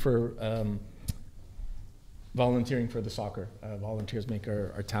 thank you for volunteering for the soccer. Volunteers make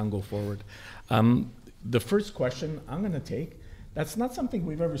our town go forward. The first question I'm going to take, that's not something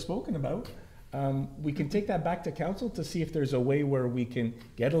we've ever spoken about. We can take that back to council to see if there's a way where we can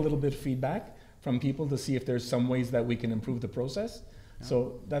get a little bit of feedback from people to see if there's some ways that we can improve the process. Yeah.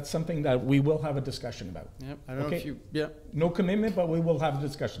 So that's something that we will have a discussion about. Yep. I don't know if you, yeah. No commitment, but we will have a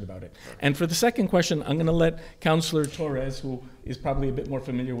discussion about it. And for the second question, I'm going to let Councillor Torres, who is probably a bit more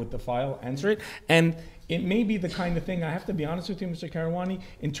familiar with the file, answer it. And it may be the kind of thing, I have to be honest with you, Mr. Carawani,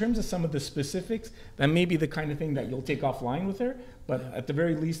 in terms of some of the specifics, that may be the kind of thing that you'll take offline with her, but at the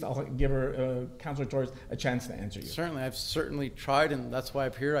very least, I'll give her, Councillor Torres, a chance to answer you. Certainly, I've certainly tried, and that's why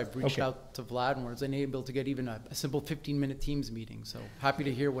I'm here. I've reached out to Vlad and was unable to get even a simple 15-minute Teams meeting, so happy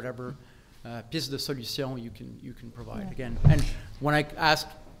to hear whatever piece de solution you can provide. Yeah. Again, and when I asked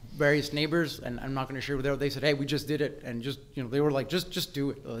various neighbors, and I'm not going to share with them, they said, hey, we just did it, and just, you know, they were like, just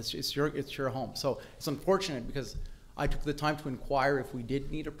do it. It's your home. So it's unfortunate because I took the time to inquire if we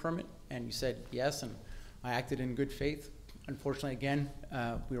did need a permit, and you said yes, and I acted in good faith. Unfortunately, again,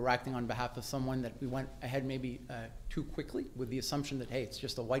 we were acting on behalf of someone that we went ahead maybe too quickly with the assumption that, hey, it's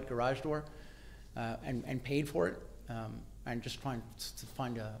just a white garage door, and paid for it. and just trying to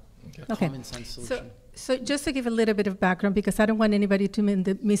find a Okay. common sense solution. So just to give a little bit of background, because I don't want anybody to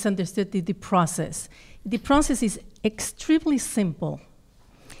misunderstand the process. The process is extremely simple.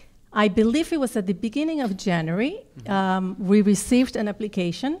 I believe it was at the beginning of January, we received an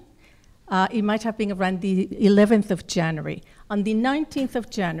application. It might have been around the 11th of January. On the 19th of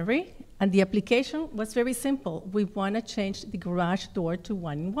January, and the application was very simple. We want to change the garage door to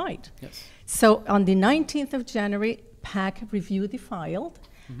one in white. Yes. So on the 19th of January, PAC reviewed the file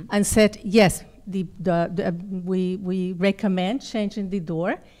and said, yes, we recommend changing the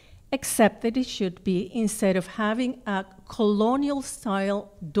door, except that it should be, instead of having colonial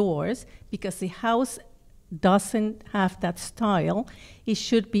style doors, because the house doesn't have that style, it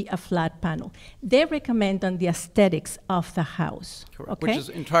should be a flat panel. They recommend on the aesthetics of the house. Correct. Okay? Which is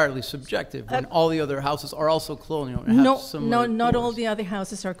entirely subjective when all the other houses are also colonial and have similar not all doors. the other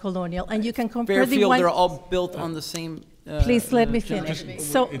houses are colonial, and you can compare the Fairfield, one. they're all built on the same. Please let me generation. finish.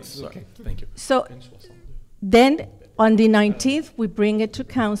 So, It's okay, thank you. so then on the 19th, we bring it to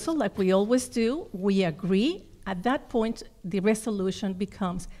council like we always do. We agree. At that point, the resolution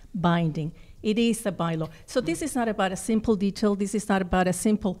becomes binding. It is a bylaw. So this is not about a simple detail. This is not about a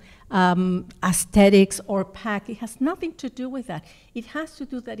simple aesthetics or PAC. It has nothing to do with that. It has to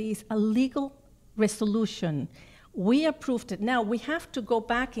do that it is a legal resolution. We approved it. Now we have to go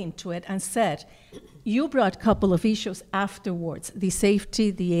back into it and said, you brought a couple of issues afterwards, the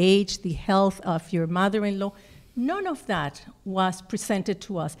safety, the age, the health of your mother-in-law. None of that was presented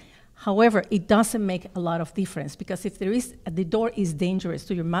to us. However, it doesn't make a lot of difference, because if the door is dangerous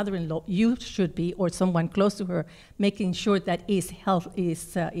to your mother-in-law, you should be, or someone close to her, making sure that his health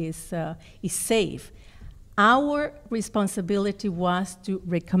is safe. Our responsibility was to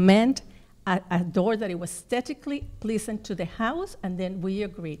recommend a door that it was aesthetically pleasant to the house, and then we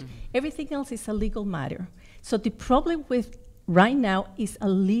agreed. Everything else is a legal matter. So the problem with right now is a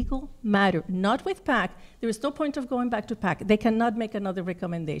legal matter, not with PAC. There is no point of going back to PAC. They cannot make another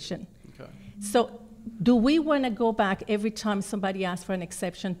recommendation. Okay. So do we want to go back every time somebody asks for an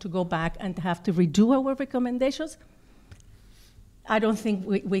exception to go back and have to redo our recommendations? I don't think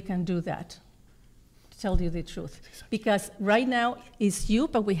we can do that, to tell you the truth. Because right now it's you,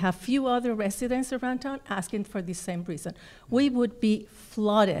 but we have few other residents around town asking for the same reason. We would be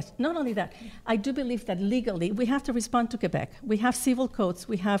flooded. Not only that, I do believe that legally we have to respond to Quebec. We have civil codes,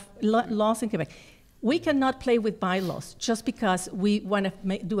 we have laws in Quebec. We cannot play with bylaws just because we want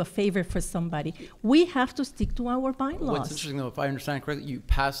to do a favor for somebody. We have to stick to our bylaws. What's interesting, though, if I understand correctly, you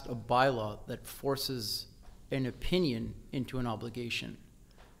passed a bylaw that forces an opinion into an obligation.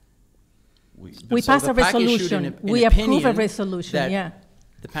 We So pass the a PAC issued resolution. an We approve a opinion resolution, that yeah.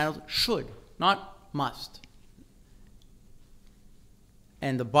 The panel should, not must.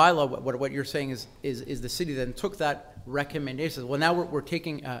 And the bylaw, what you're saying is the city then took that recommendation, says, well, now we're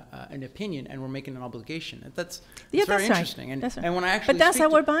taking an opinion and we're making an obligation. That's very right. interesting. And, That's right. and when I actually But that's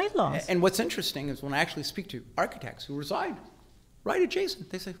speak our to- bylaws. And what's interesting is when I actually speak to architects who reside right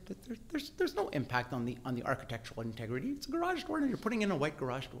adjacent, they say that there's no impact on the architectural integrity. It's a garage door, and you're putting in a white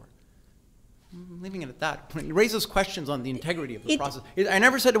garage door. I'm leaving it at that. It raises questions on the integrity of the process. I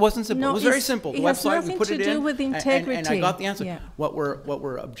never said it wasn't simple. No, it was very simple. The it has website, we nothing put to it do in, with and I integrity. got the answer. Yeah. What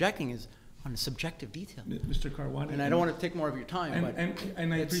we're objecting is on a subjective detail. Mr. Carwani. And I don't want to take more of your time, but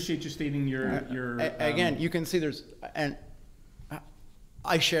And I appreciate you stating your. again, you can see and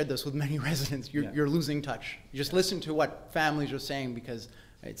I shared this with many residents. You're losing touch. You just listen to what families are saying, because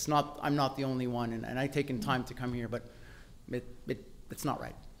I'm not the only one, and I've taken time to come here, but it's not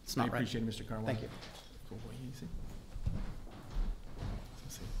right. It's not I right. appreciate it, Mr. Carwani. Thank you.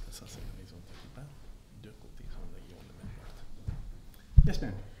 Yes,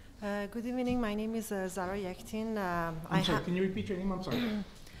 ma'am. Good evening. My name is Zara Yaktin. I'm sorry, can you repeat your name? I'm sorry.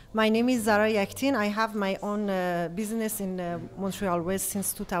 My name is Zara Yaktin. I have my own business in Montreal West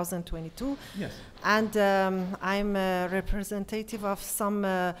since 2022. Yes. And I'm a representative of some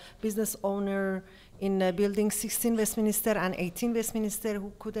business owner in building 16 Westminster and 18 Westminster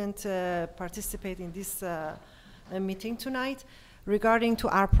who couldn't participate in this meeting tonight regarding to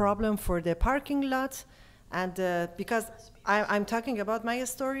our problem for the parking lot. And because I'm talking about my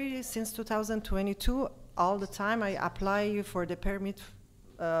story since 2022, all the time I apply for the permit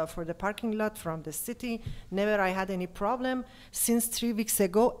for the parking lot from the city. Never I had any problem. Since 3 weeks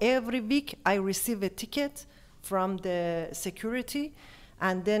ago, every week I receive a ticket from the security.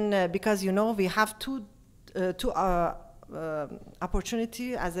 And then because, we have two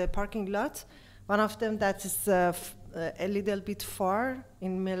opportunity as a parking lot. One of them that is a little bit far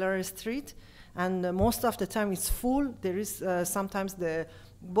in Miller Street. And most of the time it's full. There is sometimes the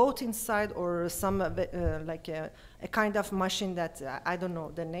boat inside or some like a kind of machine that I don't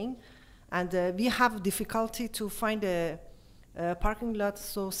know the name. And we have difficulty to find a parking lot,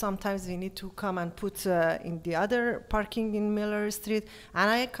 so sometimes we need to come and put in the other parking in Miller Street.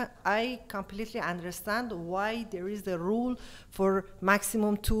 And I completely understand why there is a rule for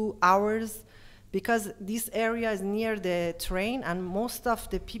maximum 2 hours, because this area is near the train and most of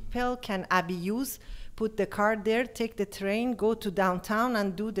the people can abuse, put the car there, take the train, go to downtown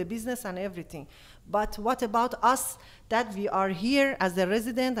and do the business and everything. But what about us that we are here as a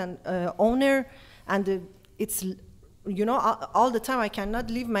resident and owner, and it's, you know, all the time I cannot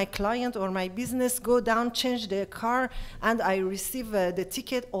leave my client or my business, go down, change the car, and I receive the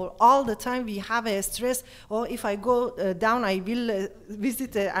ticket, or all the time we have a stress, or if I go down, I will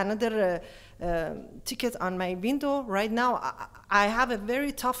visit another ticket on my window. Right now, I have a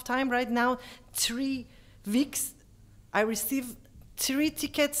very tough time right now. 3 weeks, I receive 3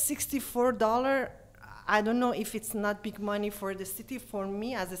 tickets, $64. I don't know if it's not big money for the city. For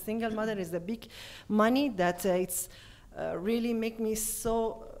me, as a single mother, is a big money that it's really make me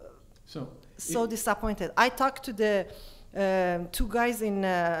so disappointed. I talked to the 2 guys in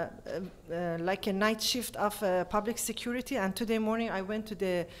like a night shift of public security, and today morning I went to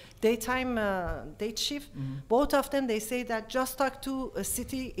the daytime day shift. Mm-hmm. Both of them, they say that just talk to a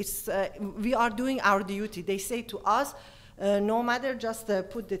city. It's we are doing our duty. They say to us, no matter, just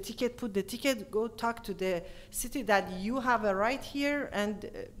put the ticket, go talk to the city that you have a right here, and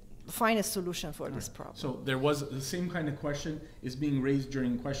find a solution for this problem. So there was the same kind of question is being raised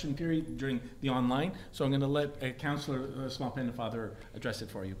during question period, during the online. So I'm going to let Councillor Small-Pennefather address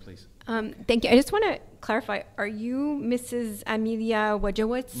it for you, please. Thank you. I just want to clarify, are you Mrs. Amelia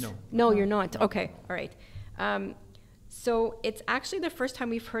Wojciech? No. No, you're not. Okay, all right. So it's actually the first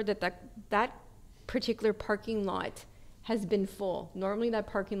time we've heard that particular parking lot has been full. Normally that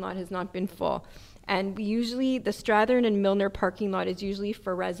parking lot has not been full. And we usually, the Strathern and Milner parking lot is usually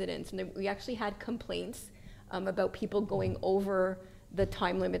for residents. And we actually had complaints about people going over the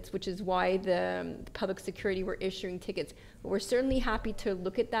time limits, which is why the public security were issuing tickets. But we're certainly happy to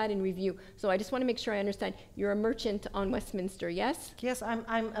look at that and review. So I just want to make sure I understand. You're a merchant on Westminster, yes? Yes, I'm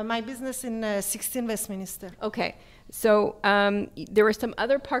my business in 16 Westminster. Okay. So there were some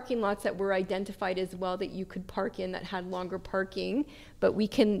other parking lots that were identified as well that you could park in that had longer parking, but we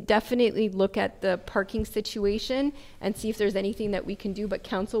can definitely look at the parking situation and see if there's anything that we can do, but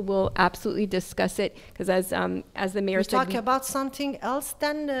council will absolutely discuss it, because as the mayor said— talk about something else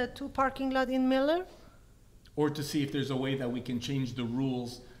than the 2 parking lot in Miller? Or to see if there's a way that we can change the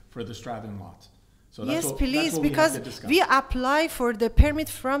rules for the Strathern lot. So yes, please, because we apply for the permit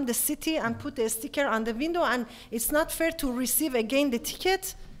from the city and put a sticker on the window, and it's not fair to receive again the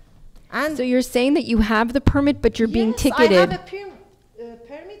ticket. And so you're saying that you have the permit, but you're being ticketed. I have a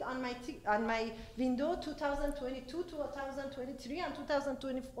permit on my window 2022, 2023, and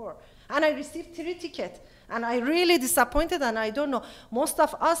 2024, and I received 3 tickets. And I'm really disappointed, and I don't know. Most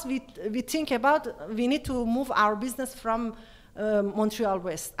of us, we think about we need to move our business from Montreal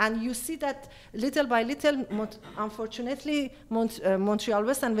West, and you see that little by little, unfortunately, Montreal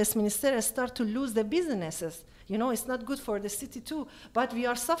West and Westminster start to lose the businesses. You know, it's not good for the city too, but we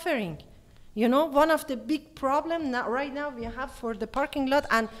are suffering. You know, one of the big problems right now we have for the parking lot,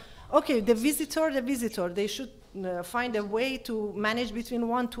 and okay, the visitor, they should find a way to manage between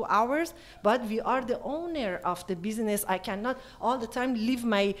 1-2 hours, but we are the owner of the business. I cannot all the time leave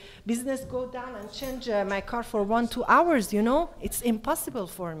my business, go down and change my car for 1-2 hours, you know? It's impossible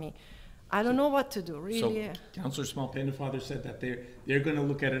for me. I don't know what to do, really. So Councillor Small-Pennefather said that they're going to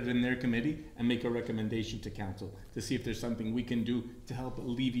look at it in their committee and make a recommendation to council to see if there's something we can do to help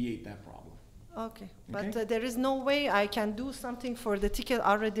alleviate that problem. Okay, but there is no way I can do something for the ticket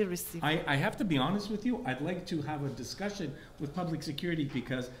already received. I have to be honest with you. I'd like to have a discussion with public security,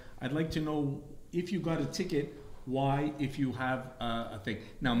 because I'd like to know if you got a ticket, why, if you have a thing.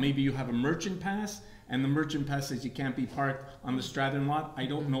 Now, maybe you have a merchant pass, and the merchant pass says you can't be parked on the Strathern lot. I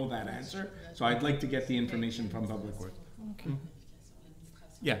don't know that answer, so I'd like to get the information from Public Works. Okay. Mm-hmm.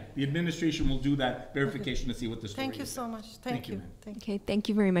 Yeah, the administration will do that verification to see what the story is. Thank you so much. Thank you. Okay, thank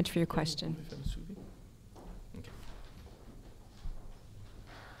you very much for your question.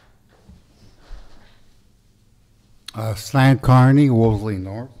 Slant Carney, Wolseley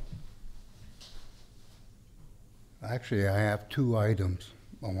North. Actually, I have 2 items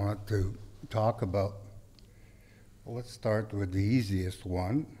I want to talk about. Let's start with the easiest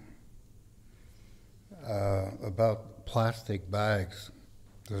one, about plastic bags.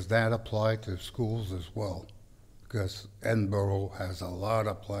 Does that apply to schools as well? Because Edinburgh has a lot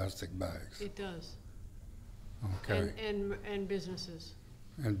of plastic bags. It does. Okay. And businesses.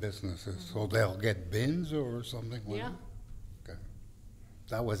 and businesses. So they'll get bins or something like Yeah. that? Okay.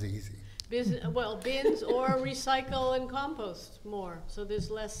 That was easy. Well, bins or recycle and compost more, so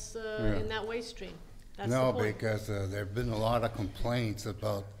there's less Yeah. in that waste stream. That's No, the point. because there've been a lot of complaints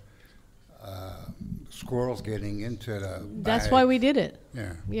about squirrels getting into the That's why we did it.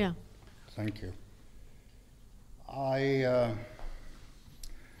 Yeah, Yeah. thank you. I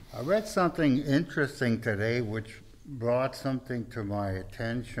read something interesting today which brought something to my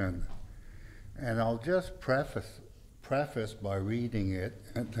attention, and I'll just preface by reading it,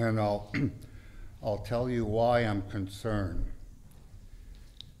 and then I'll tell you why I'm concerned.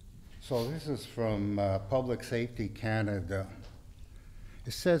 So this is from Public Safety Canada.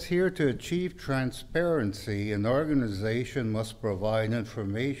 It says here, to achieve transparency, an organization must provide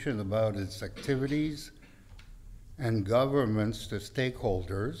information about its activities and governments to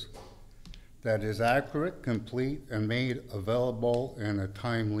stakeholders that is accurate, complete, and made available in a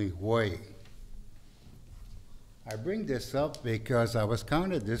timely way. I bring this up because I was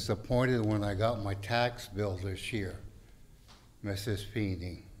kind of disappointed when I got my tax bill this year, Mrs.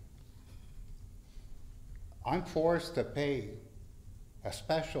 Feeney. I'm forced to pay a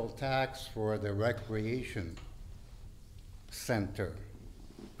special tax for the recreation center,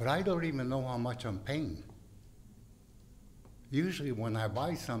 but I don't even know how much I'm paying. Usually when I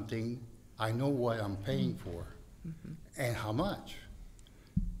buy something, I know what I'm paying for and how much.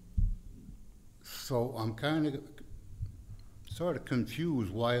 So I'm sort of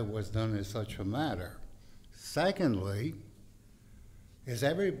confused why it was done in such a manner. Secondly, is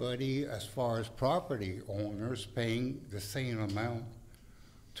everybody, as far as property owners, paying the same amount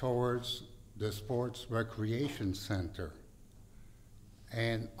towards the sports recreation center?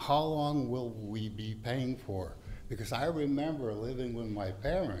 And how long will we be paying for? Because I remember living with my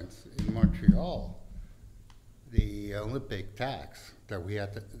parents in Montreal, the Olympic tax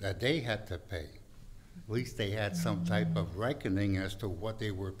that they had to pay. At least they had some type of reckoning as to what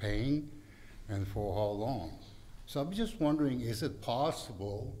they were paying and for how long. So I'm just wondering, is it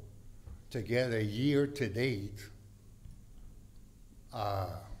possible to get a year-to-date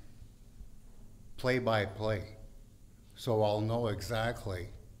play-by-play, so I'll know exactly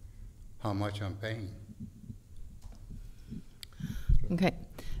how much I'm paying? Okay.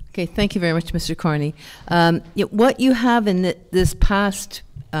 Okay, thank you very much, Mr. Carney. What you have in this past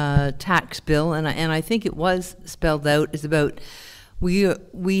tax bill, and I think it was spelled out, is about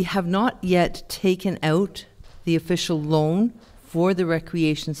we have not yet taken out the official loan for the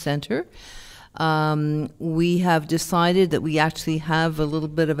recreation center. We have decided that we actually have a little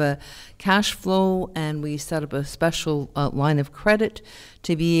bit of a cash flow, and we set up a special line of credit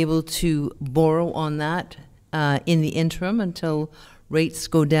to be able to borrow on that in the interim until rates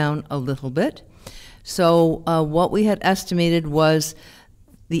go down a little bit. So what we had estimated was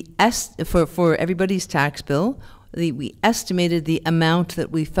for everybody's tax bill, we estimated the amount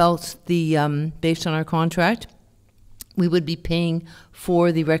that we felt based on our contract we would be paying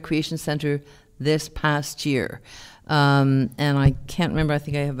for the recreation center this past year. And I can't remember, I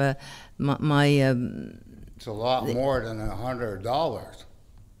think I have my it's a lot more than $100,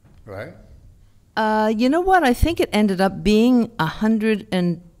 right? You know what? I think it ended up being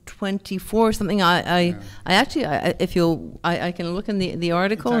 124 or something. I can look in the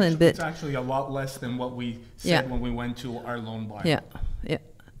article It's actually a lot less than what we said when we went to our loan buyer. Yeah.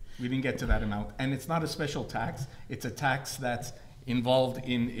 We didn't get to that amount, and it's not a special tax. It's a tax that's involved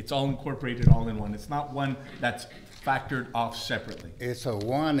in. It's all incorporated all in one. It's not one that's factored off separately. It's a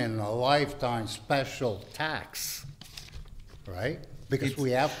one-in-a-lifetime special tax, right? Because we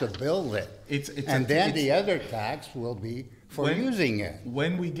have to build it. And then the other tax will be for using it.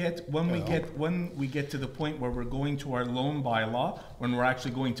 When we get to the point where we're going to our loan bylaw, when we're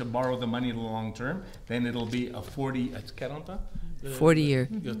actually going to borrow the money in the long term, then it'll be a 40 40-year.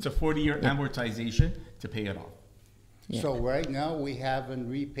 It's a 40-year amortization to pay it off. Yeah. So right now we haven't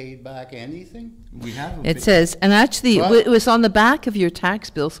repaid back anything? We haven't. It says, and actually it was on the back of your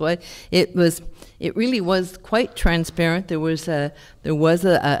tax bill, so it really was quite transparent. There was a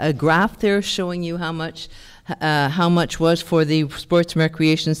graph there showing you how much was for the Sports and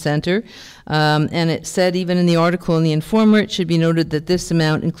Recreation Center, and it said even in the article in the Informer, it should be noted that this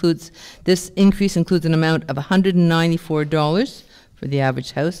increase includes an amount of $194 for the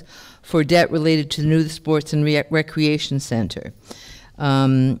average house for debt related to the new Sports and Recreation Center.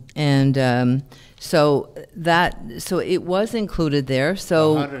 So it was included there.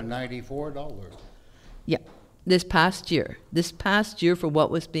 So $194. Yeah, this past year for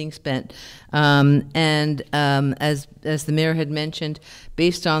what was being spent, as the mayor had mentioned,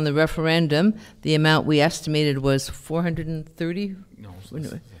 based on the referendum, the amount we estimated was 430. No,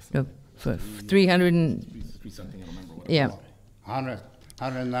 no, for 300 and, Something, I don't remember what yeah.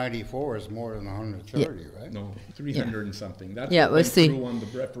 194 is more than 130, right? No, 300 and something. That's Yeah, what let's went see. through on the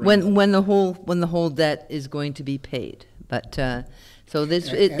referendum. When the whole debt is going to be paid. But, so this,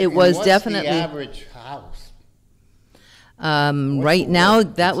 And- it and was what's definitely. the average house? Right the now,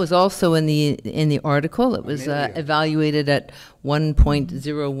 worth? that was also in the article. It was million. evaluated at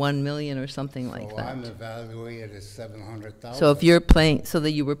 1.01 million or something like So that. I'm evaluated at 700,000. So if you're paying, so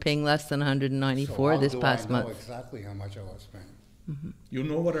that you were paying less than 194 this past I know month. exactly how much I was paying. You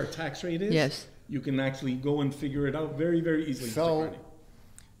know what our tax rate is? Yes. You can actually go and figure it out very, very easily, Mr. So- Carney.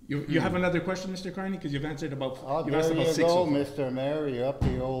 You have another question, Mr. Carney? Because you've answered about, Oh, you've asked there about you 6 go, so far. Mr. Mayor, you're up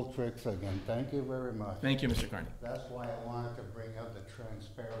the old tricks again. Thank you very much. Thank you, Mr. Carney. That's why I wanted to bring up the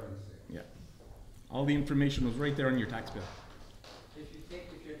transparency. Yeah. All the information was right there on your tax bill. If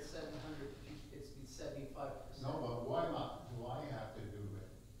you're at 700, it's 75%. No, but why not, do I have to do it?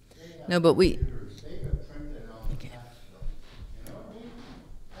 They have No, but we, computers. They could print it on the tax bill. You know what I mean?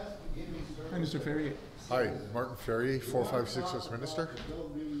 That's to give me Hi, certain- Mr. Ferrier. Hi, Martin Ferry, 456 Westminster.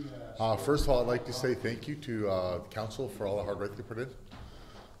 First of all, I'd like to say thank you to the council for all the hard work they put in.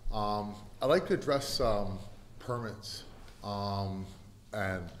 I'd like to address permits. And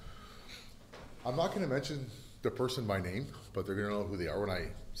I'm not going to mention the person by name, but they're going to know who they are when I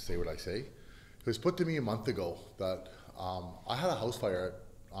say what I say. It was put to me a month ago that I had a house fire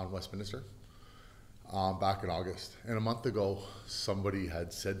on Westminster back in August. And a month ago, somebody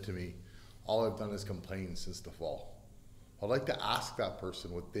had said to me, all I've done is complain since the fall. I'd like to ask that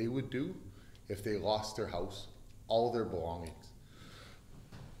person what they would do if they lost their house, all their belongings.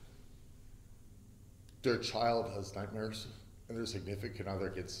 Their child has nightmares, and their significant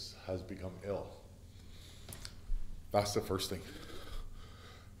other has become ill. That's the first thing.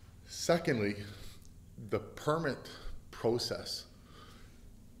 Secondly, the permit process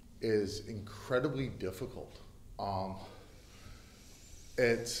is incredibly difficult.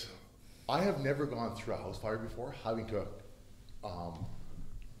 I have never gone through a house fire before, having to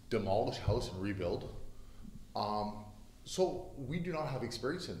demolish a house and rebuild. So we do not have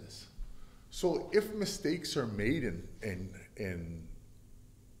experience in this. So if mistakes are made in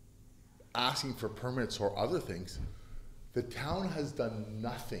asking for permits or other things, the town has done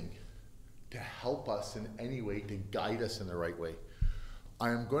nothing to help us in any way, to guide us in the right way. I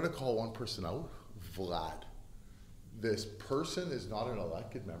am going to call one person out, Vlad. This person is not an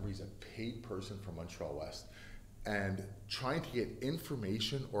elected member, he's a paid person from Montreal West. And trying to get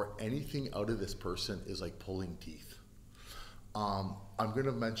information or anything out of this person is like pulling teeth. I'm going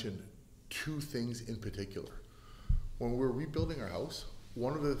to mention 2 things in particular. When we were rebuilding our house,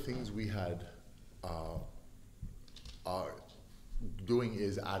 one of the things we had doing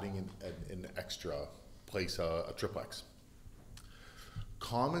is adding an extra place, a triplex.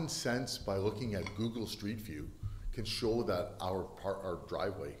 Common sense, by looking at Google Street View, can show that our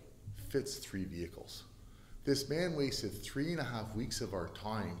driveway fits 3 vehicles. This man wasted 3.5 weeks of our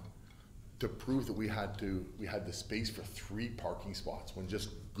time to prove that we had the space for 3 parking spots when just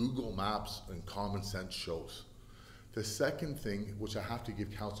Google Maps and common sense shows. The second thing, which I have to give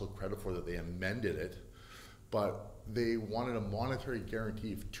council credit for, that they amended it, but they wanted a monetary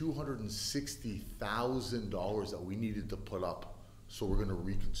guarantee of $260,000 that we needed to put up, so we're going to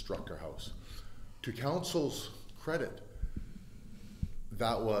reconstruct our house. To council's credit,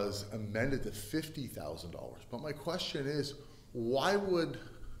 that was amended to $50,000. But my question is, why would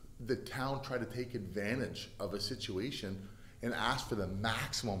the town try to take advantage of a situation and ask for the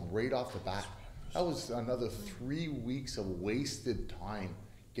maximum right off the bat? That was another 3 weeks of wasted time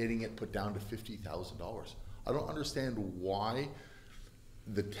getting it put down to $50,000. I don't understand why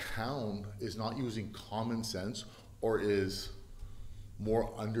the town is not using common sense or is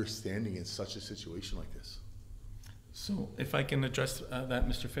more understanding in such a situation like this. So if I can address that,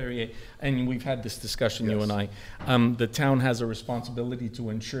 Mr. Ferrier, and we've had this discussion, Yes. you and I, the town has a responsibility to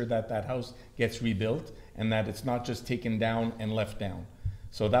ensure that that house gets rebuilt and that it's not just taken down and left down.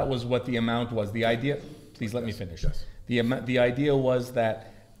 So that was what the amount was. The idea, please let me finish. Yes. The idea was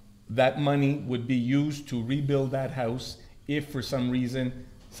that that money would be used to rebuild that house if for some reason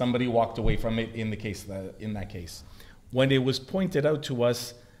somebody walked away from it in that case. When it was pointed out to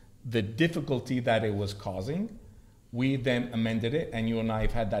us the difficulty that it was causing, we then amended it, and you and I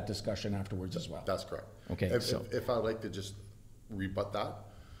have had that discussion afterwards as well. That's correct. Okay, If I'd like to just rebut that.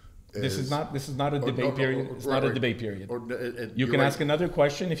 This is not a debate period. It's not a debate period. You You're can right. ask another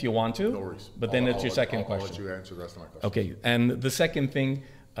question if you want to. No worries. But then it's your second I'll question. let you answer the rest of my question. Okay, and the second thing,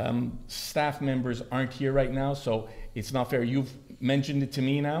 staff members aren't here right now, so it's not fair. You've mentioned it to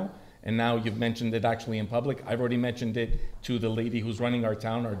me now, and now you've mentioned it actually in public. I've already mentioned it to the lady who's running our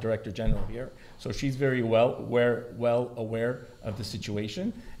town, our Director General here. So she's very well aware of the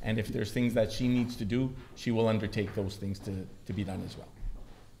situation, and if there's things that she needs to do, she will undertake those things to be done as well.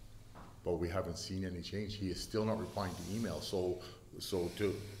 But we haven't seen any change. He is still not replying to emails.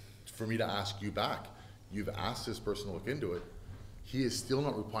 For me to ask you back, you've asked this person to look into it. He is still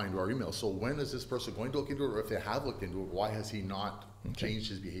not replying to our emails. So when is this person going to look into it, or if they have looked into it, why has he not changed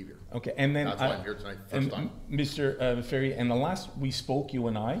his behavior? Okay, and then that's why I'm here tonight, first time. Mr. Ferry, and the last we spoke, you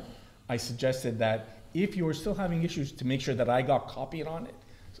and I suggested that if you were still having issues, to make sure that I got copied on it,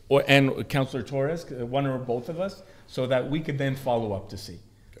 and Councillor Torres, one or both of us, so that we could then follow up to see.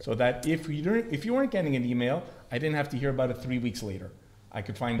 Okay. So that if you weren't getting an email, I didn't have to hear about it 3 weeks later. I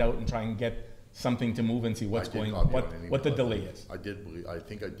could find out and try and get something to move and see what's going on, what the delay is. I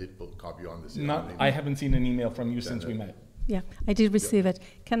think I did copy on this. I haven't seen an email from you since we met. Yeah, I did receive it.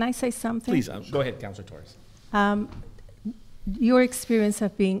 Can I say something? Please, go ahead, Councillor Torres. Your experience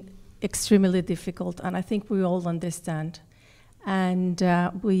have been extremely difficult, and I think we all understand. And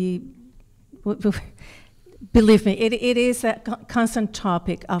believe me, it is a constant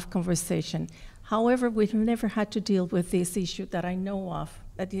topic of conversation. However, we've never had to deal with this issue that I know of,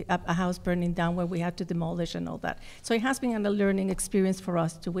 a house burning down where we had to demolish and all that. So it has been a learning experience for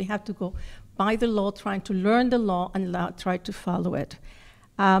us too. We have to go by the law, trying to learn the law and try to follow it.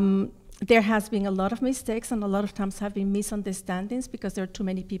 There has been a lot of mistakes, and a lot of times have been misunderstandings because there are too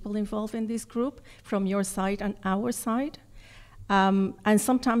many people involved in this group from your side and our side. And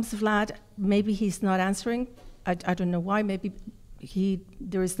sometimes Vlad, maybe he's not answering. I don't know why. Maybe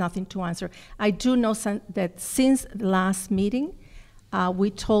there is nothing to answer. I do know that since the last meeting, we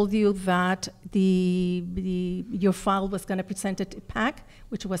told you that your file was going to present it to PAC,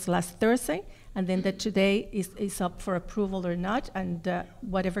 which was last Thursday, and then that today is up for approval or not, and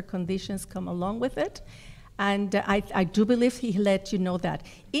whatever conditions come along with it. And I do believe he let you know that.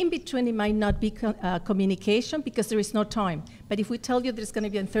 In between, it might not be communication because there is no time. But if we tell you there's going to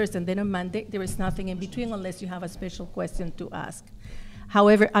be on Thursday and then on Monday, there is nothing in between unless you have a special question to ask.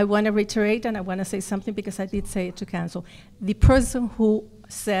 However, I want to reiterate, and I want to say something because I did say it to council. The person who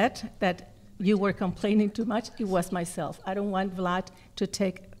said that you were complaining too much, it was myself. I don't want Vlad to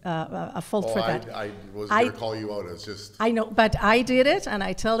take a fault for that. I was going to call you out. It's just... I know, but I did it, and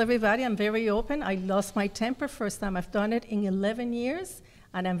I tell everybody I'm very open. I lost my temper first time I've done it in 11 years,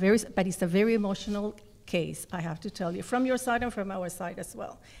 and but it's a very emotional case, I have to tell you, from your side and from our side as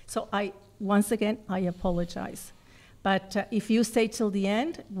well. So once again, I apologize. But if you stay till the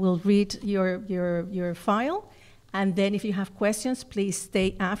end, we'll read your file, and then if you have questions, please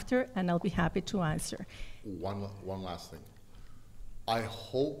stay after, and I'll be happy to answer. One last thing. I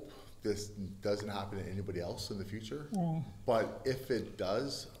hope this doesn't happen to anybody else in the future, but if it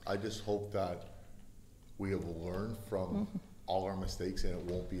does, I just hope that we have learned from all our mistakes and it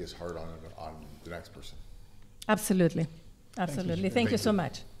won't be as hard on the next person. Absolutely. Absolutely. Thank you so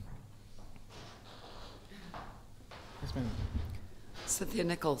much. Yes, ma'am. Cynthia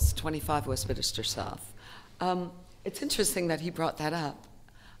Nichols, 25 Westminster South. It's interesting that he brought that up.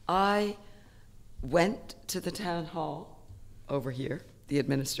 I went to the town hall over here, the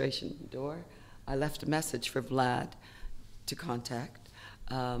administration door. I left a message for Vlad to contact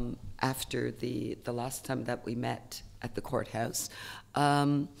after the last time that we met at the courthouse.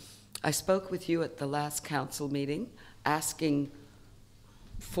 I spoke with you at the last council meeting, asking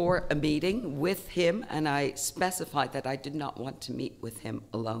for a meeting with him, and I specified that I did not want to meet with him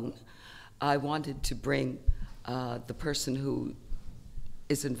alone. I wanted to bring the person who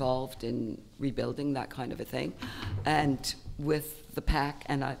is involved in rebuilding, that kind of a thing, and with the PAC,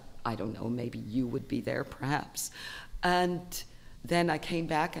 and I don't know, maybe you would be there perhaps. And then I came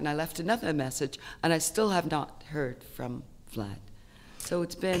back and I left another message, and I still have not heard from Vlad. So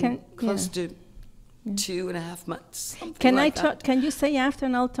it's been close to 2.5 months. Can you say after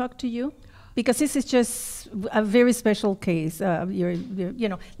and I'll talk to you? Because this is just a very special case. You're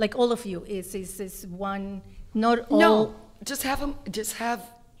like all of you, is one, not all. No, just have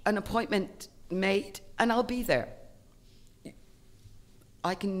an appointment made, and I'll be there.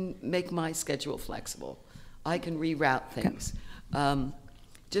 I can make my schedule flexible. I can reroute things.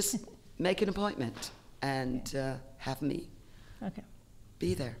 Just make an appointment and have me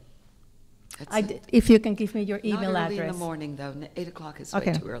be there. If you can give me your email Not early address. in the morning, though. 8 o'clock is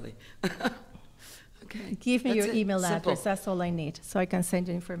way too early. Okay. Give me your email Simple. address. That's all I need, so I can send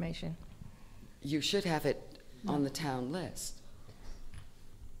you information. You should have it on the town list.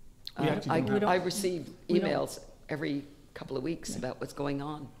 I I receive emails every couple of weeks about what's going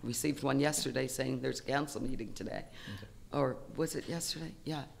on. Received one yesterday saying there's a council meeting today. Or was it yesterday?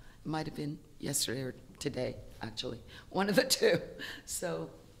 Yeah. Might have been yesterday or today, actually. One of the two. So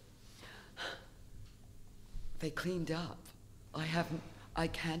they cleaned up. I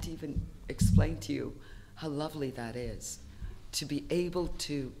can't even explain to you how lovely that is, to be able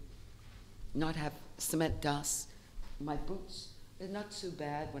to not have cement dust. My boots, they're not too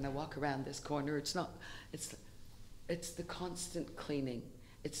bad when I walk around this corner. It's the constant cleaning.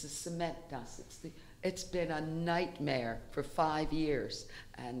 It's the cement dust. It's been a nightmare for 5 years.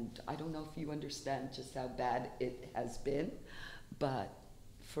 And I don't know if you understand just how bad it has been, but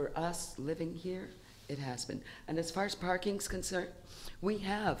for us living here, it has been. And as far as parking's concerned, we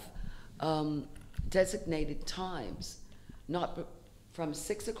have designated times, not from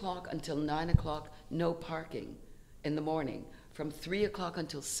 6 o'clock until 9 o'clock, no parking in the morning. From 3 o'clock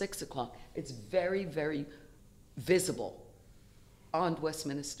until 6 o'clock, it's very, very visible on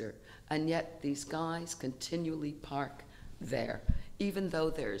Westminster. And yet these guys continually park there, even though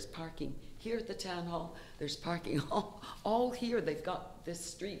there's parking here at the town hall, there's parking all here. They've got this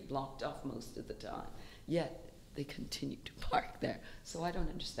street blocked off most of the time, yet they continue to park there. So I don't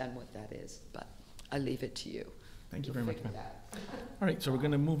understand what that is, but I leave it to you. Thank you very much, ma'am. All right, so we're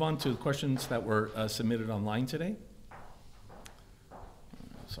going to move on to questions that were submitted online today.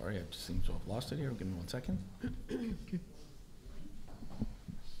 Sorry, I just seem to have lost it here. Give me 1 second.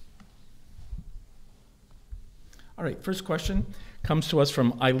 All right, first question comes to us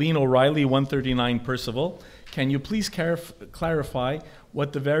from Eileen O'Reilly, 139 Percival. Can you please clarify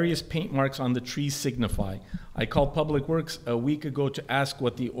what the various paint marks on the trees signify? I called Public Works a week ago to ask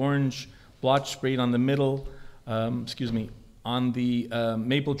what the orange blotch sprayed on the middle, on the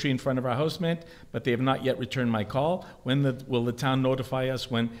maple tree in front of our house meant, but they have not yet returned my call. When will the town notify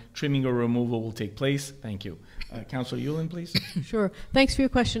us when trimming or removal will take place? Thank you. Councillor Yulin, please. Sure. Thanks for your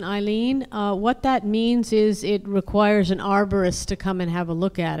question, Eileen. What that means is it requires an arborist to come and have a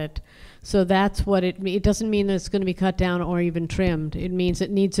look at it. So that's what it doesn't mean that it's going to be cut down or even trimmed. It means it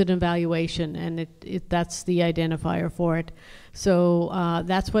needs an evaluation, and that's the identifier for it. So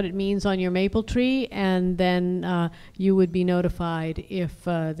that's what it means on your maple tree, and then you would be notified if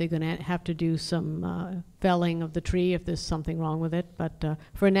they're going to have to do some felling of the tree if there's something wrong with it. But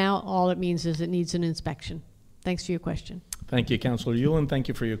for now, all it means is it needs an inspection. Thanks for your question. Thank you, Councillor Yulin. Thank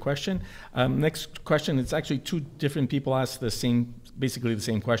you for your question. Next question, it's actually two different people asked basically the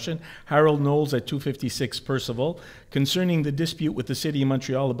same question. Harold Knowles at 256 Percival, concerning the dispute with the City of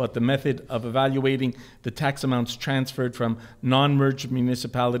Montreal about the method of evaluating the tax amounts transferred from non-merged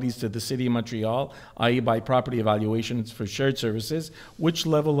municipalities to the City of Montreal, i.e. by property evaluations for shared services, which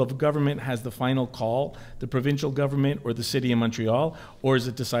level of government has the final call, the provincial government or the City of Montreal, or is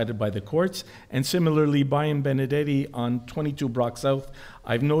it decided by the courts? And similarly, Brian Benedetti on 22 Brock South,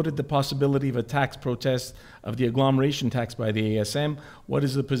 I've noted the possibility of a tax protest of the agglomeration tax by the ASM. What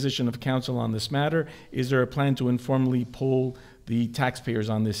is the position of council on this matter? Is there a plan to informally poll the taxpayers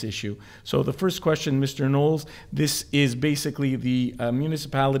on this issue? So the first question, Mr. Knowles, this is basically the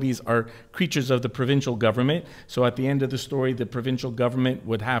municipalities are creatures of the provincial government. So at the end of the story, the provincial government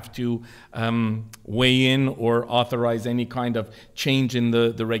would have to weigh in or authorize any kind of change in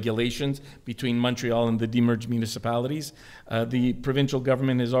the regulations between Montreal and the demerged municipalities. The provincial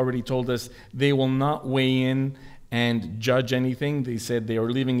government has already told us they will not weigh in and judge anything. They said they are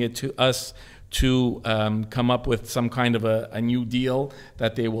leaving it to us to come up with some kind of a new deal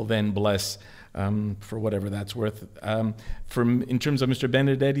that they will then bless for whatever that's worth. In terms of Mr.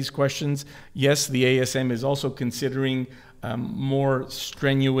 Benedetti's questions, yes, the ASM is also considering more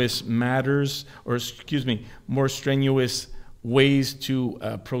strenuous matters, or excuse me, more strenuous ways to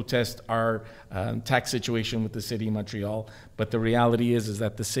protest our tax situation with the City of Montreal. But the reality is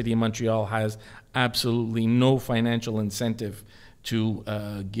that the City of Montreal has absolutely no financial incentive to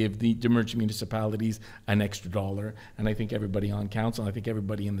give the demerged municipalities an extra dollar. And I think everybody on council, I think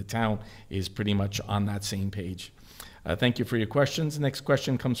everybody in the town is pretty much on that same page. Thank you for your questions. Next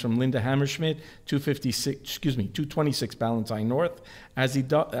question comes from Linda Hammerschmidt, 226 Ballantine North. As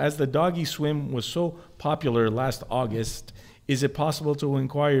the doggy swim was so popular last August, is it possible to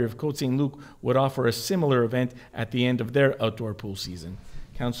inquire if Côte Saint-Luc would offer a similar event at the end of their outdoor pool season?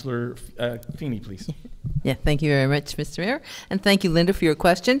 Councillor Feeney, please. Yeah, thank you very much, Mr. Mayor. And thank you, Linda, for your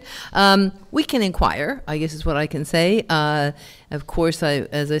question. We can inquire, I guess is what I can say. Of course,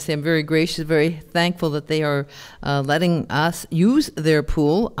 as I say, I'm very gracious, very thankful that they are letting us use their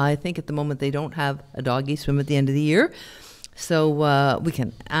pool. I think at the moment they don't have a doggy swim at the end of the year. So we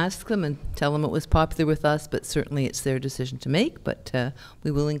can ask them and tell them it was popular with us, but certainly it's their decision to make. But we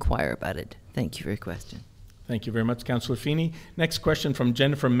will inquire about it. Thank you for your question. Thank you very much, Councillor Feeney. Next question from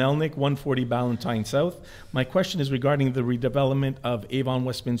Jennifer Melnick, 140 Ballantyne South. My question is regarding the redevelopment of Avon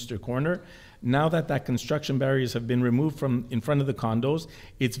Westminster Corner. Now that construction barriers have been removed from in front of the condos,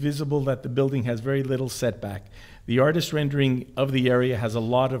 it's visible that the building has very little setback. The artist rendering of the area has a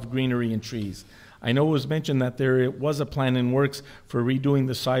lot of greenery and trees. I know it was mentioned that there was a plan in works for redoing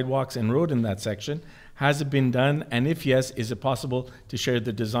the sidewalks and road in that section. Has it been done? And if yes, is it possible to share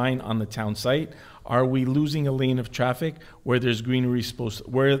the design on the town site? Are we losing a lane of traffic where there's greenery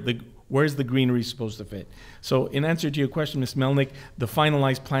where's the greenery supposed to fit? So in answer to your question, Ms. Melnick, the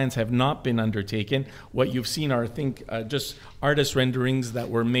finalized plans have not been undertaken. What you've seen are, I think, just artist renderings that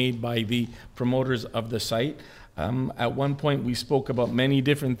were made by the promoters of the site. At one point, we spoke about many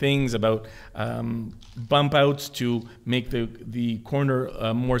different things, about bump outs to make the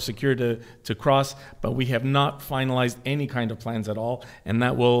corner more secure to cross, but we have not finalized any kind of plans at all. And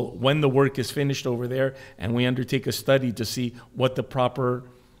that will, when the work is finished over there, and we undertake a study to see what the proper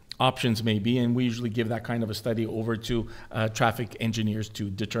options may be, and we usually give that kind of a study over to traffic engineers to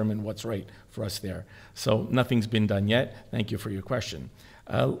determine what's right for us there. So nothing's been done yet. Thank you for your question.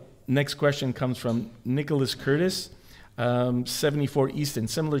 Next question comes from Nicholas Curtis, 74 Easton.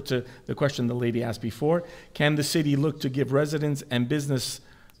 Similar to the question the lady asked before, can the city look to give residents and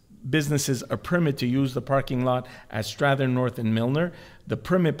businesses a permit to use the parking lot at Strathern North and Milner? The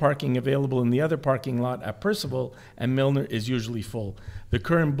permit parking available in the other parking lot at Percival and Milner is usually full. The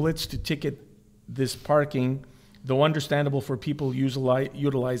current blitz to ticket this parking, though understandable for people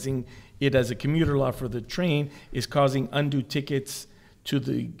utilizing it as a commuter lot for the train, is causing undue tickets to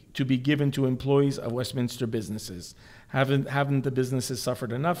be given to employees of Westminster businesses. Haven't the businesses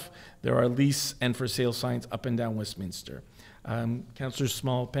suffered enough? There are lease and for sale signs up and down Westminster. Councillor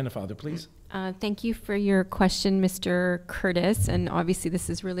Small-Pennefather, please. Thank you for your question, Mr. Curtis. And obviously this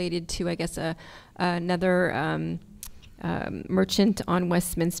is related to, I guess, another merchant on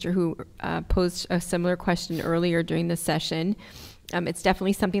Westminster who posed a similar question earlier during the session. It's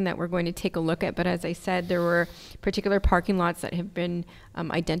definitely something that we're going to take a look at, but as I said, there were particular parking lots that have been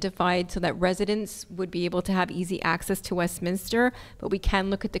identified so that residents would be able to have easy access to Westminster, but we can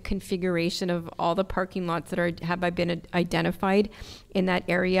look at the configuration of all the parking lots that have been identified in that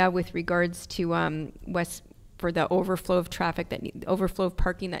area with regards to for the overflow of traffic, overflow of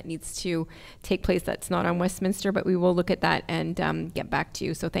parking that needs to take place that's not on Westminster, but we will look at that and get back to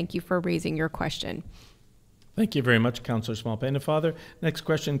you. So thank you for raising your question. Thank you very much, Councillor Small-Pennefather. Next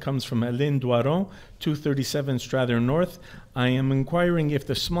question comes from Aline Doiron, 237 Strathern North. I am inquiring if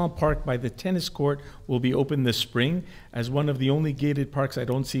the small park by the tennis court will be open this spring. As one of the only gated parks, I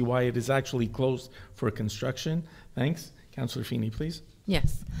don't see why it is actually closed for construction. Thanks. Councillor Feeney, please.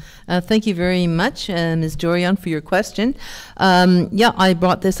 Yes. Thank you very much, Ms. Dorion, for your question. Yeah, I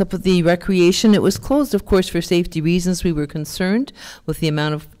brought this up with the recreation. It was closed, of course, for safety reasons. We were concerned with the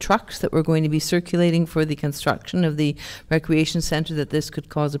amount of trucks that were going to be circulating for the construction of the recreation center, that this could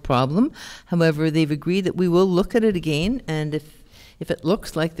cause a problem. However, they've agreed that we will look at it again, and if it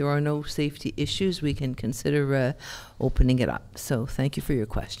looks like there are no safety issues, we can consider opening it up. So thank you for your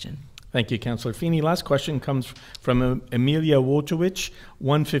question. Thank you, Councillor Feeney. Last question comes from Amelia Wojtowicz,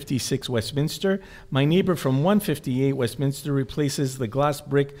 156 Westminster. My neighbor from 158 Westminster replaces the glass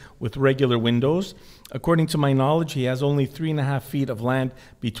brick with regular windows. According to my knowledge, he has only 3.5 feet of land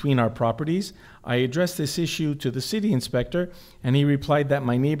between our properties. I addressed this issue to the city inspector, and he replied that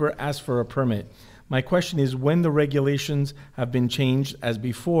my neighbor asked for a permit. My question is when the regulations have been changed, as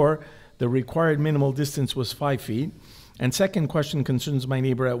before, the required minimal distance was 5 feet. And second question concerns my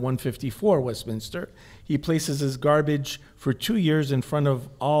neighbor at 154 Westminster. He places his garbage for 2 years in front of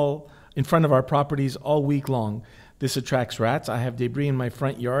our properties all week long. This attracts rats. I have debris in my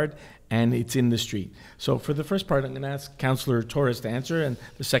front yard, and it's in the street. So for the first part, I'm going to ask Councillor Torres to answer, and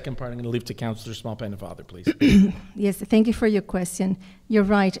the second part I'm going to leave to Councillor Small-Pennefather, please. Yes, thank you for your question. You're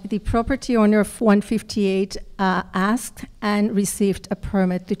right. The property owner of 158 asked and received a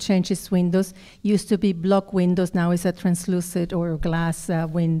permit to change his windows. Used to be block windows, now it's a translucent or glass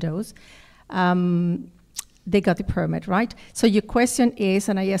windows. They got the permit, right? So your question is,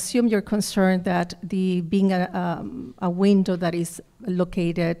 and I assume you're concerned that being a window that is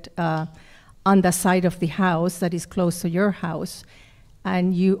located on the side of the house that is close to your house,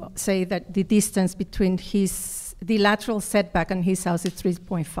 and you say that the distance between the lateral setback and his house is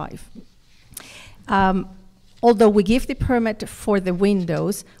 3.5. Although we give the permit for the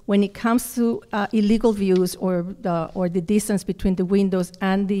windows, when it comes to illegal views or the distance between the windows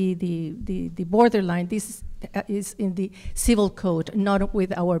and the borderline, this is in the civil code, not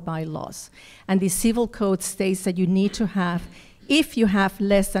with our bylaws. And the civil code states that you need to have If you have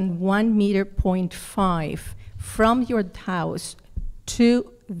less than 1.5 meters from your house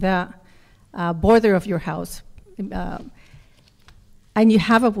to the border of your house, and you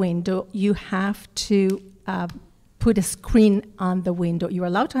have a window, you have to put a screen on the window. You're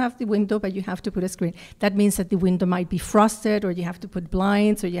allowed to have the window, but you have to put a screen. That means that the window might be frosted, or you have to put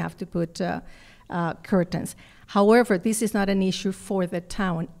blinds, or you have to put curtains. However, this is not an issue for the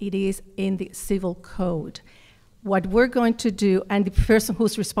town. It is in the civil code. What we're going to do, and the person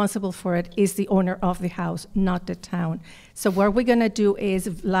who's responsible for it is the owner of the house, not the town. So what we're gonna do is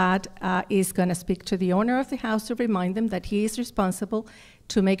Vlad is gonna speak to the owner of the house to remind them that he is responsible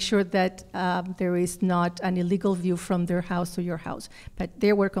to make sure that there is not an illegal view from their house to your house. But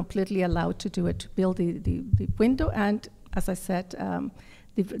they were completely allowed to do it, to build the window, and as I said,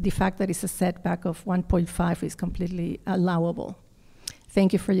 the fact that it's a setback of 1.5 is completely allowable.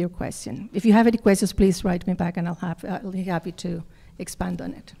 Thank you for your question. If you have any questions, please write me back, and I'll be happy to expand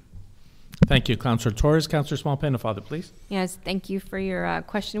on it. Thank you, Councillor Torres. Councillor Small-Pennefather, please. Yes, thank you for your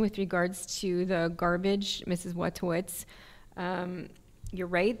question with regards to the garbage, Mrs. Watowitz. You're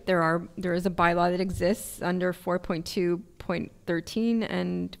right, there is a bylaw that exists under 4.2.13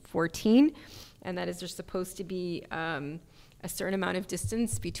 and 14, and that is there's supposed to be a certain amount of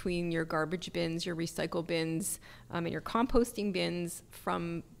distance between your garbage bins, your recycle bins, and your composting bins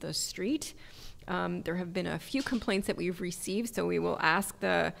from the street. There have been a few complaints that we've received, so we will ask.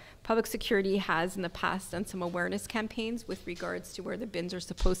 The public security has in the past done some awareness campaigns with regards to where the bins are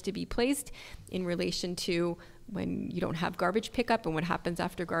supposed to be placed in relation to when you don't have garbage pickup and what happens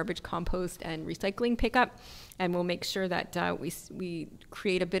after garbage, compost, and recycling pickup. And we'll make sure that we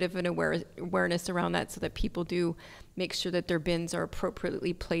create a bit of an awareness around that, so that people do make sure that their bins are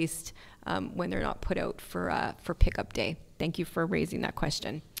appropriately placed when they're not put out for pickup day. Thank you for raising that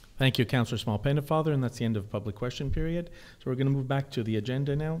question. Thank you, Councillor Small-Pennefather, and that's the end of public question period. So we're going to move back to the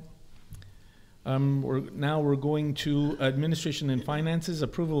agenda now. We're going to Administration and Finances,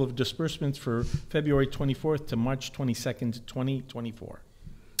 approval of disbursements for February 24th to March 22nd, 2024.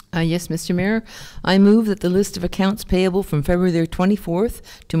 Yes, Mr. Mayor. I move that the list of accounts payable from February 24th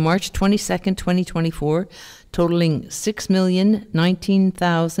to March 22nd, 2024, totaling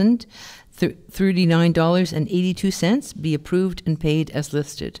 $6,019,039.82 be approved and paid as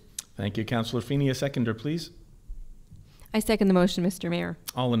listed. Thank you, Councillor Feeney. A seconder, please. I second the motion, Mr. Mayor.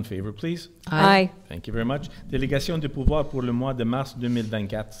 All in favor, please. Aye. Thank you very much. Délégation de pouvoir pour le mois de mars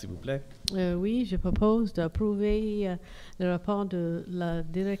 2024, s'il vous plaît. Oui, je propose d'approuver le rapport de la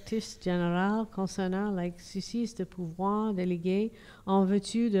directrice générale concernant l'exercice de pouvoir délégué en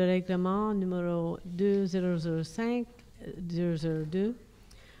vertu de règlement numéro 2005-002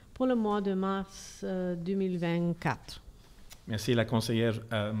 pour le mois de mars 2024. Merci, la conseillère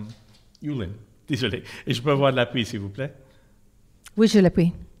Yulin. Désolé. Et je peux avoir de l'appui, s'il vous plaît? Oui, je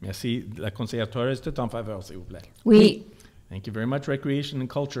l'appuie. Merci. La conseillère Torres, tout en faveur, s'il vous plaît. Oui. Thank you very much. Recreation and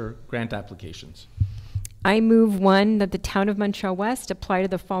Culture grant applications. I move one, that the Town of Montreal West apply to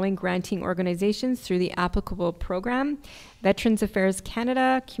the following granting organizations through the applicable program: Veterans Affairs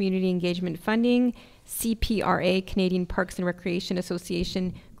Canada, Community Engagement Funding, CPRA, Canadian Parks and Recreation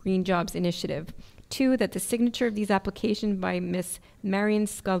Association, Green Jobs Initiative. Two, that the signature of these applications by Ms. Marion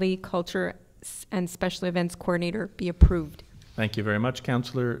Scully, Culture and Special Events Coordinator, be approved. Thank you very much.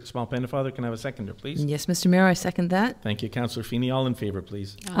 Councillor Small-Pennefather, can I have a seconder, please? Yes, Mr. Mayor, I second that. Thank you, Councillor Feeney. All in favor,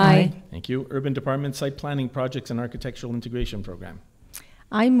 please. Aye. Thank you. Urban Department Site Planning Projects and Architectural Integration Program.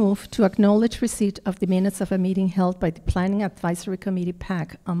 I move to acknowledge receipt of the minutes of a meeting held by the Planning Advisory Committee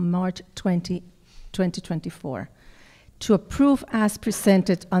PAC on March 20, 2024. To approve as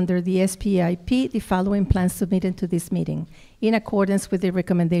presented under the SPIP the following plans submitted to this meeting in accordance with the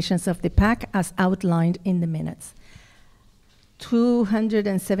recommendations of the PAC as outlined in the minutes.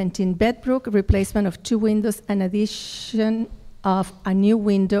 217 Bedbrook, replacement of 2 windows and addition of a new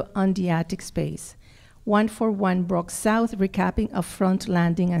window on the attic space. 141 Brock South, recapping of front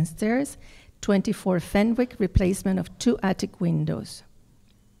landing and stairs. 24 Fenwick, replacement of 2 attic windows.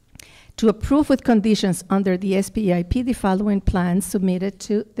 To approve with conditions under the SPIP the following plans submitted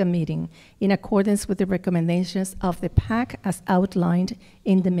to the meeting in accordance with the recommendations of the PAC as outlined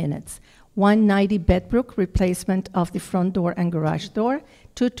in the minutes. 190 Bedbrook, replacement of the front door and garage door.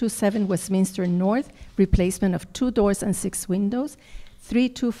 227 Westminster North, replacement of 2 doors and 6 windows.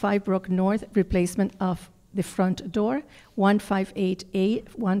 325 Brook North, replacement of the front door. 158A,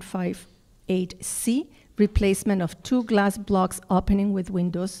 158C, replacement of 2 glass blocks opening with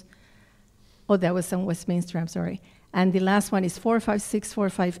windows. Oh, that was on Westminster, I'm sorry. And the last one is 456,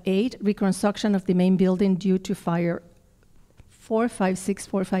 458, reconstruction of the main building due to fire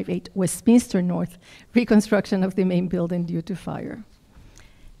 456-458 Westminster North, reconstruction of the main building due to fire.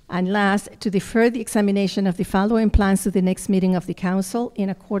 And last, to defer the examination of the following plans to the next meeting of the council in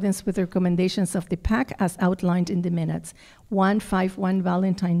accordance with the recommendations of the PAC as outlined in the minutes. 151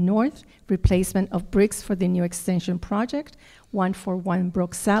 Valentine North, replacement of bricks for the new extension project. 141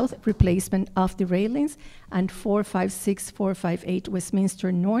 Brook South, replacement of the railings. And 456-458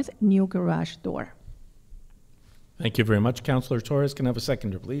 Westminster North, new garage door. Thank you very much. Councillor Torres, can I have a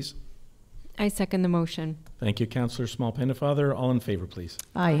seconder, please? I second the motion. Thank you, Councillor Small-Pennefather. All in favor, please.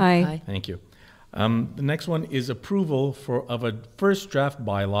 Aye. Aye. Thank you. The next one is approval of a first draft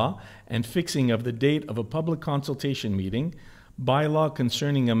bylaw and fixing of the date of a public consultation meeting, bylaw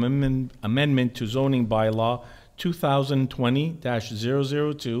concerning amendment to zoning bylaw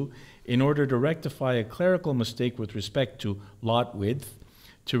 2020-002 in order to rectify a clerical mistake with respect to lot width,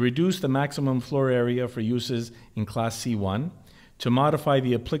 to reduce the maximum floor area for uses in Class C1, to modify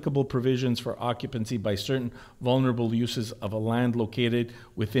the applicable provisions for occupancy by certain vulnerable uses of a land located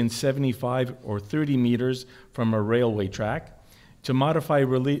within 75 or 30 meters from a railway track, to modify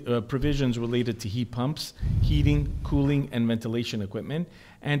provisions related to heat pumps, heating, cooling, and ventilation equipment,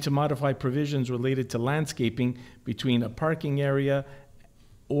 and to modify provisions related to landscaping between a parking area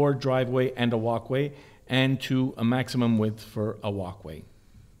or driveway and a walkway, and to a maximum width for a walkway.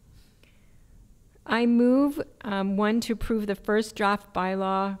 I move, 1, to approve the first draft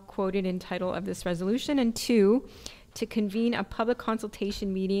bylaw quoted in title of this resolution, and 2, to convene a public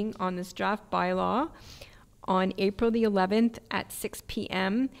consultation meeting on this draft bylaw on April the 11th at 6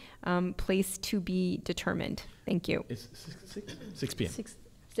 p.m., place to be determined. Thank you. It's 6 p.m. 6.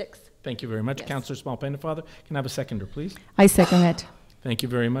 Thank you very much. Yes. Councillor Small-Pennefather, can I have a seconder, please? I second it. Thank you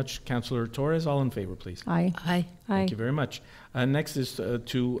very much. Councillor Torres, all in favor, please. Aye. Aye. Thank you very much. Next is a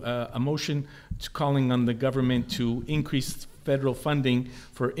motion calling on the government to increase federal funding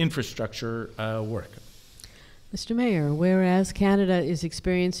for infrastructure work. Mr. Mayor, whereas Canada is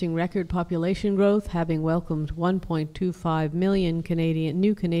experiencing record population growth, having welcomed 1.25 million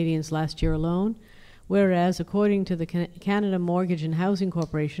new Canadians last year alone, whereas according to the Canada Mortgage and Housing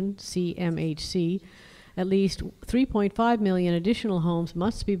Corporation, CMHC, at least 3.5 million additional homes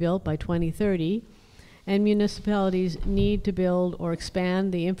must be built by 2030, and municipalities need to build or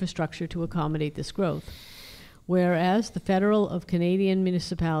expand the infrastructure to accommodate this growth. Whereas the Federal of Canadian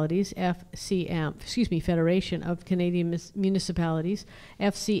Municipalities, Federation of Canadian Municipalities,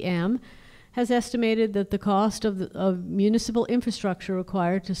 FCM, has estimated that the cost of municipal infrastructure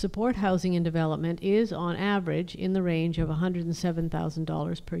required to support housing and development is, on average, in the range of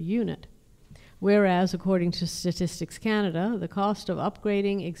 $107,000 per unit. Whereas, according to Statistics Canada, the cost of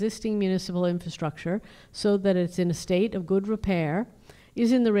upgrading existing municipal infrastructure so that it's in a state of good repair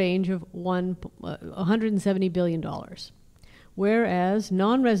is in the range of $170 billion. Whereas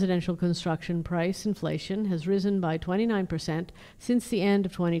non-residential construction price inflation has risen by 29% since the end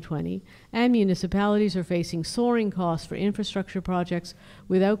of 2020, and municipalities are facing soaring costs for infrastructure projects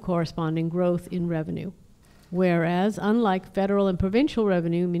without corresponding growth in revenue. Whereas, unlike federal and provincial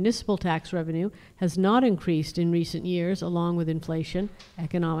revenue, municipal tax revenue has not increased in recent years along with inflation,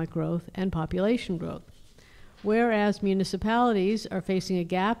 economic growth, and population growth. Whereas municipalities are facing a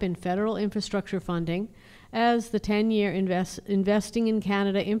gap in federal infrastructure funding as the 10-year Investing in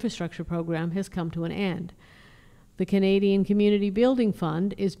Canada infrastructure program has come to an end. The Canadian Community Building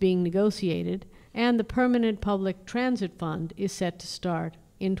Fund is being negotiated, and the Permanent Public Transit Fund is set to start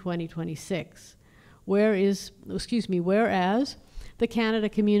in 2026. Whereas the Canada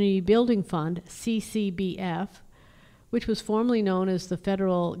Community Building Fund, CCBF, which was formerly known as the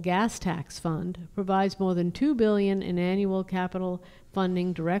Federal Gas Tax Fund, provides more than $2 billion in annual capital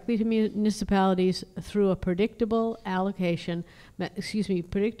funding directly to municipalities through a predictable allocation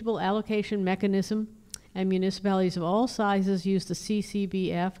mechanism, and municipalities of all sizes use the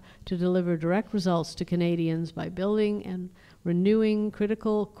CCBF to deliver direct results to Canadians by building and renewing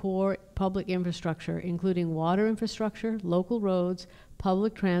critical core public infrastructure, including water infrastructure, local roads,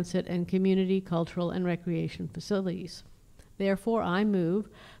 public transit, and community, cultural, and recreation facilities. Therefore, I move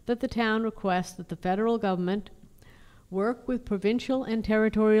that the town request that the federal government work with provincial and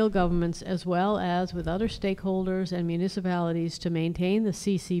territorial governments as well as with other stakeholders and municipalities to maintain the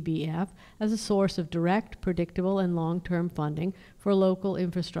CCBF as a source of direct, predictable, and long-term funding for local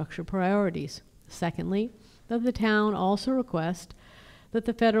infrastructure priorities. Secondly, that the town also request that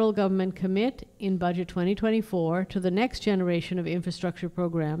the federal government commit in Budget 2024 to the next generation of infrastructure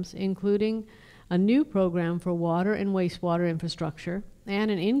programs, including a new program for water and wastewater infrastructure,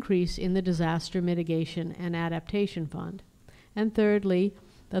 and an increase in the Disaster Mitigation and Adaptation Fund. And thirdly,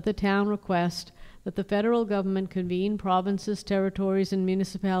 that the town request that the federal government convene provinces, territories, and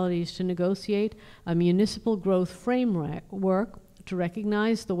municipalities to negotiate a municipal growth framework to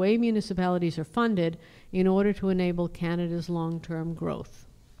recognize the way municipalities are funded in order to enable Canada's long-term growth.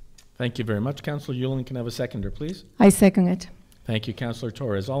 Thank you very much. Councillor Yulin, can I have a seconder, please? I second it. Thank you, Councillor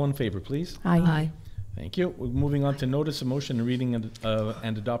Torres. All in favor, please? Aye. Thank you. We're moving on to notice of motion and reading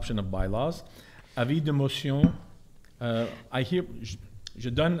and adoption of bylaws. Avis de motion. Je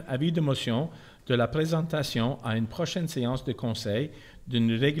donne avis de motion de la présentation à une prochaine séance de conseil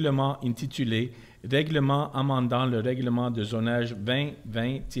d'un règlement intitulé Règlement amendant le règlement de zonage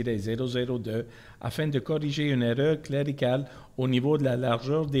 2020-002 afin de corriger une erreur cléricale au niveau de la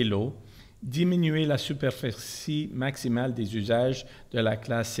largeur des lots, diminuer la superficie maximale des usages de la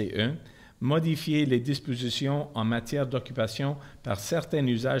classe C1, modifier les dispositions en matière d'occupation par certains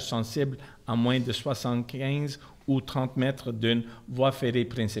usages sensibles à moins de 75 ou 30 mètres d'une voie ferrée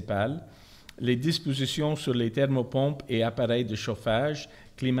principale, les dispositions sur les thermopompes et appareils de chauffage,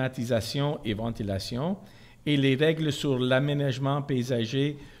 climatisation et ventilation, et les règles sur l'aménagement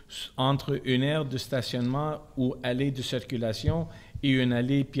paysager entre une aire de stationnement ou allée de circulation et une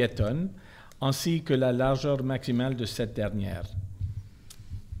allée piétonne, ainsi que la largeur maximale de cette dernière.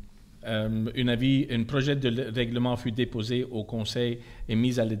 Un projet de règlement fut déposé au Conseil et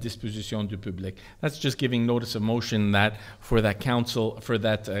mis à la disposition du public. That's just giving notice of motion that for that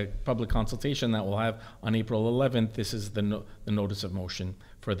public consultation that we'll have on April 11th, this is the notice of motion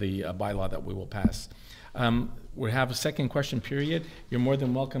for the bylaw that we will pass. We have a second question period. You're more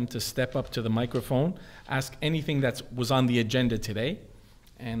than welcome to step up to the microphone, ask anything that was on the agenda today,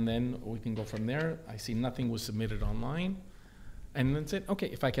 and then we can go from there. I see nothing was submitted online. And that's it. Okay,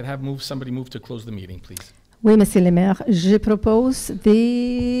 if I could have somebody move to close the meeting, please. Oui, Monsieur le maire, je propose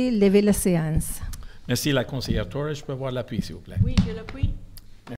de lever la séance. Merci, la conseillère Torres. Je peux avoir l'appui, s'il vous plaît. Oui, je l'appuie.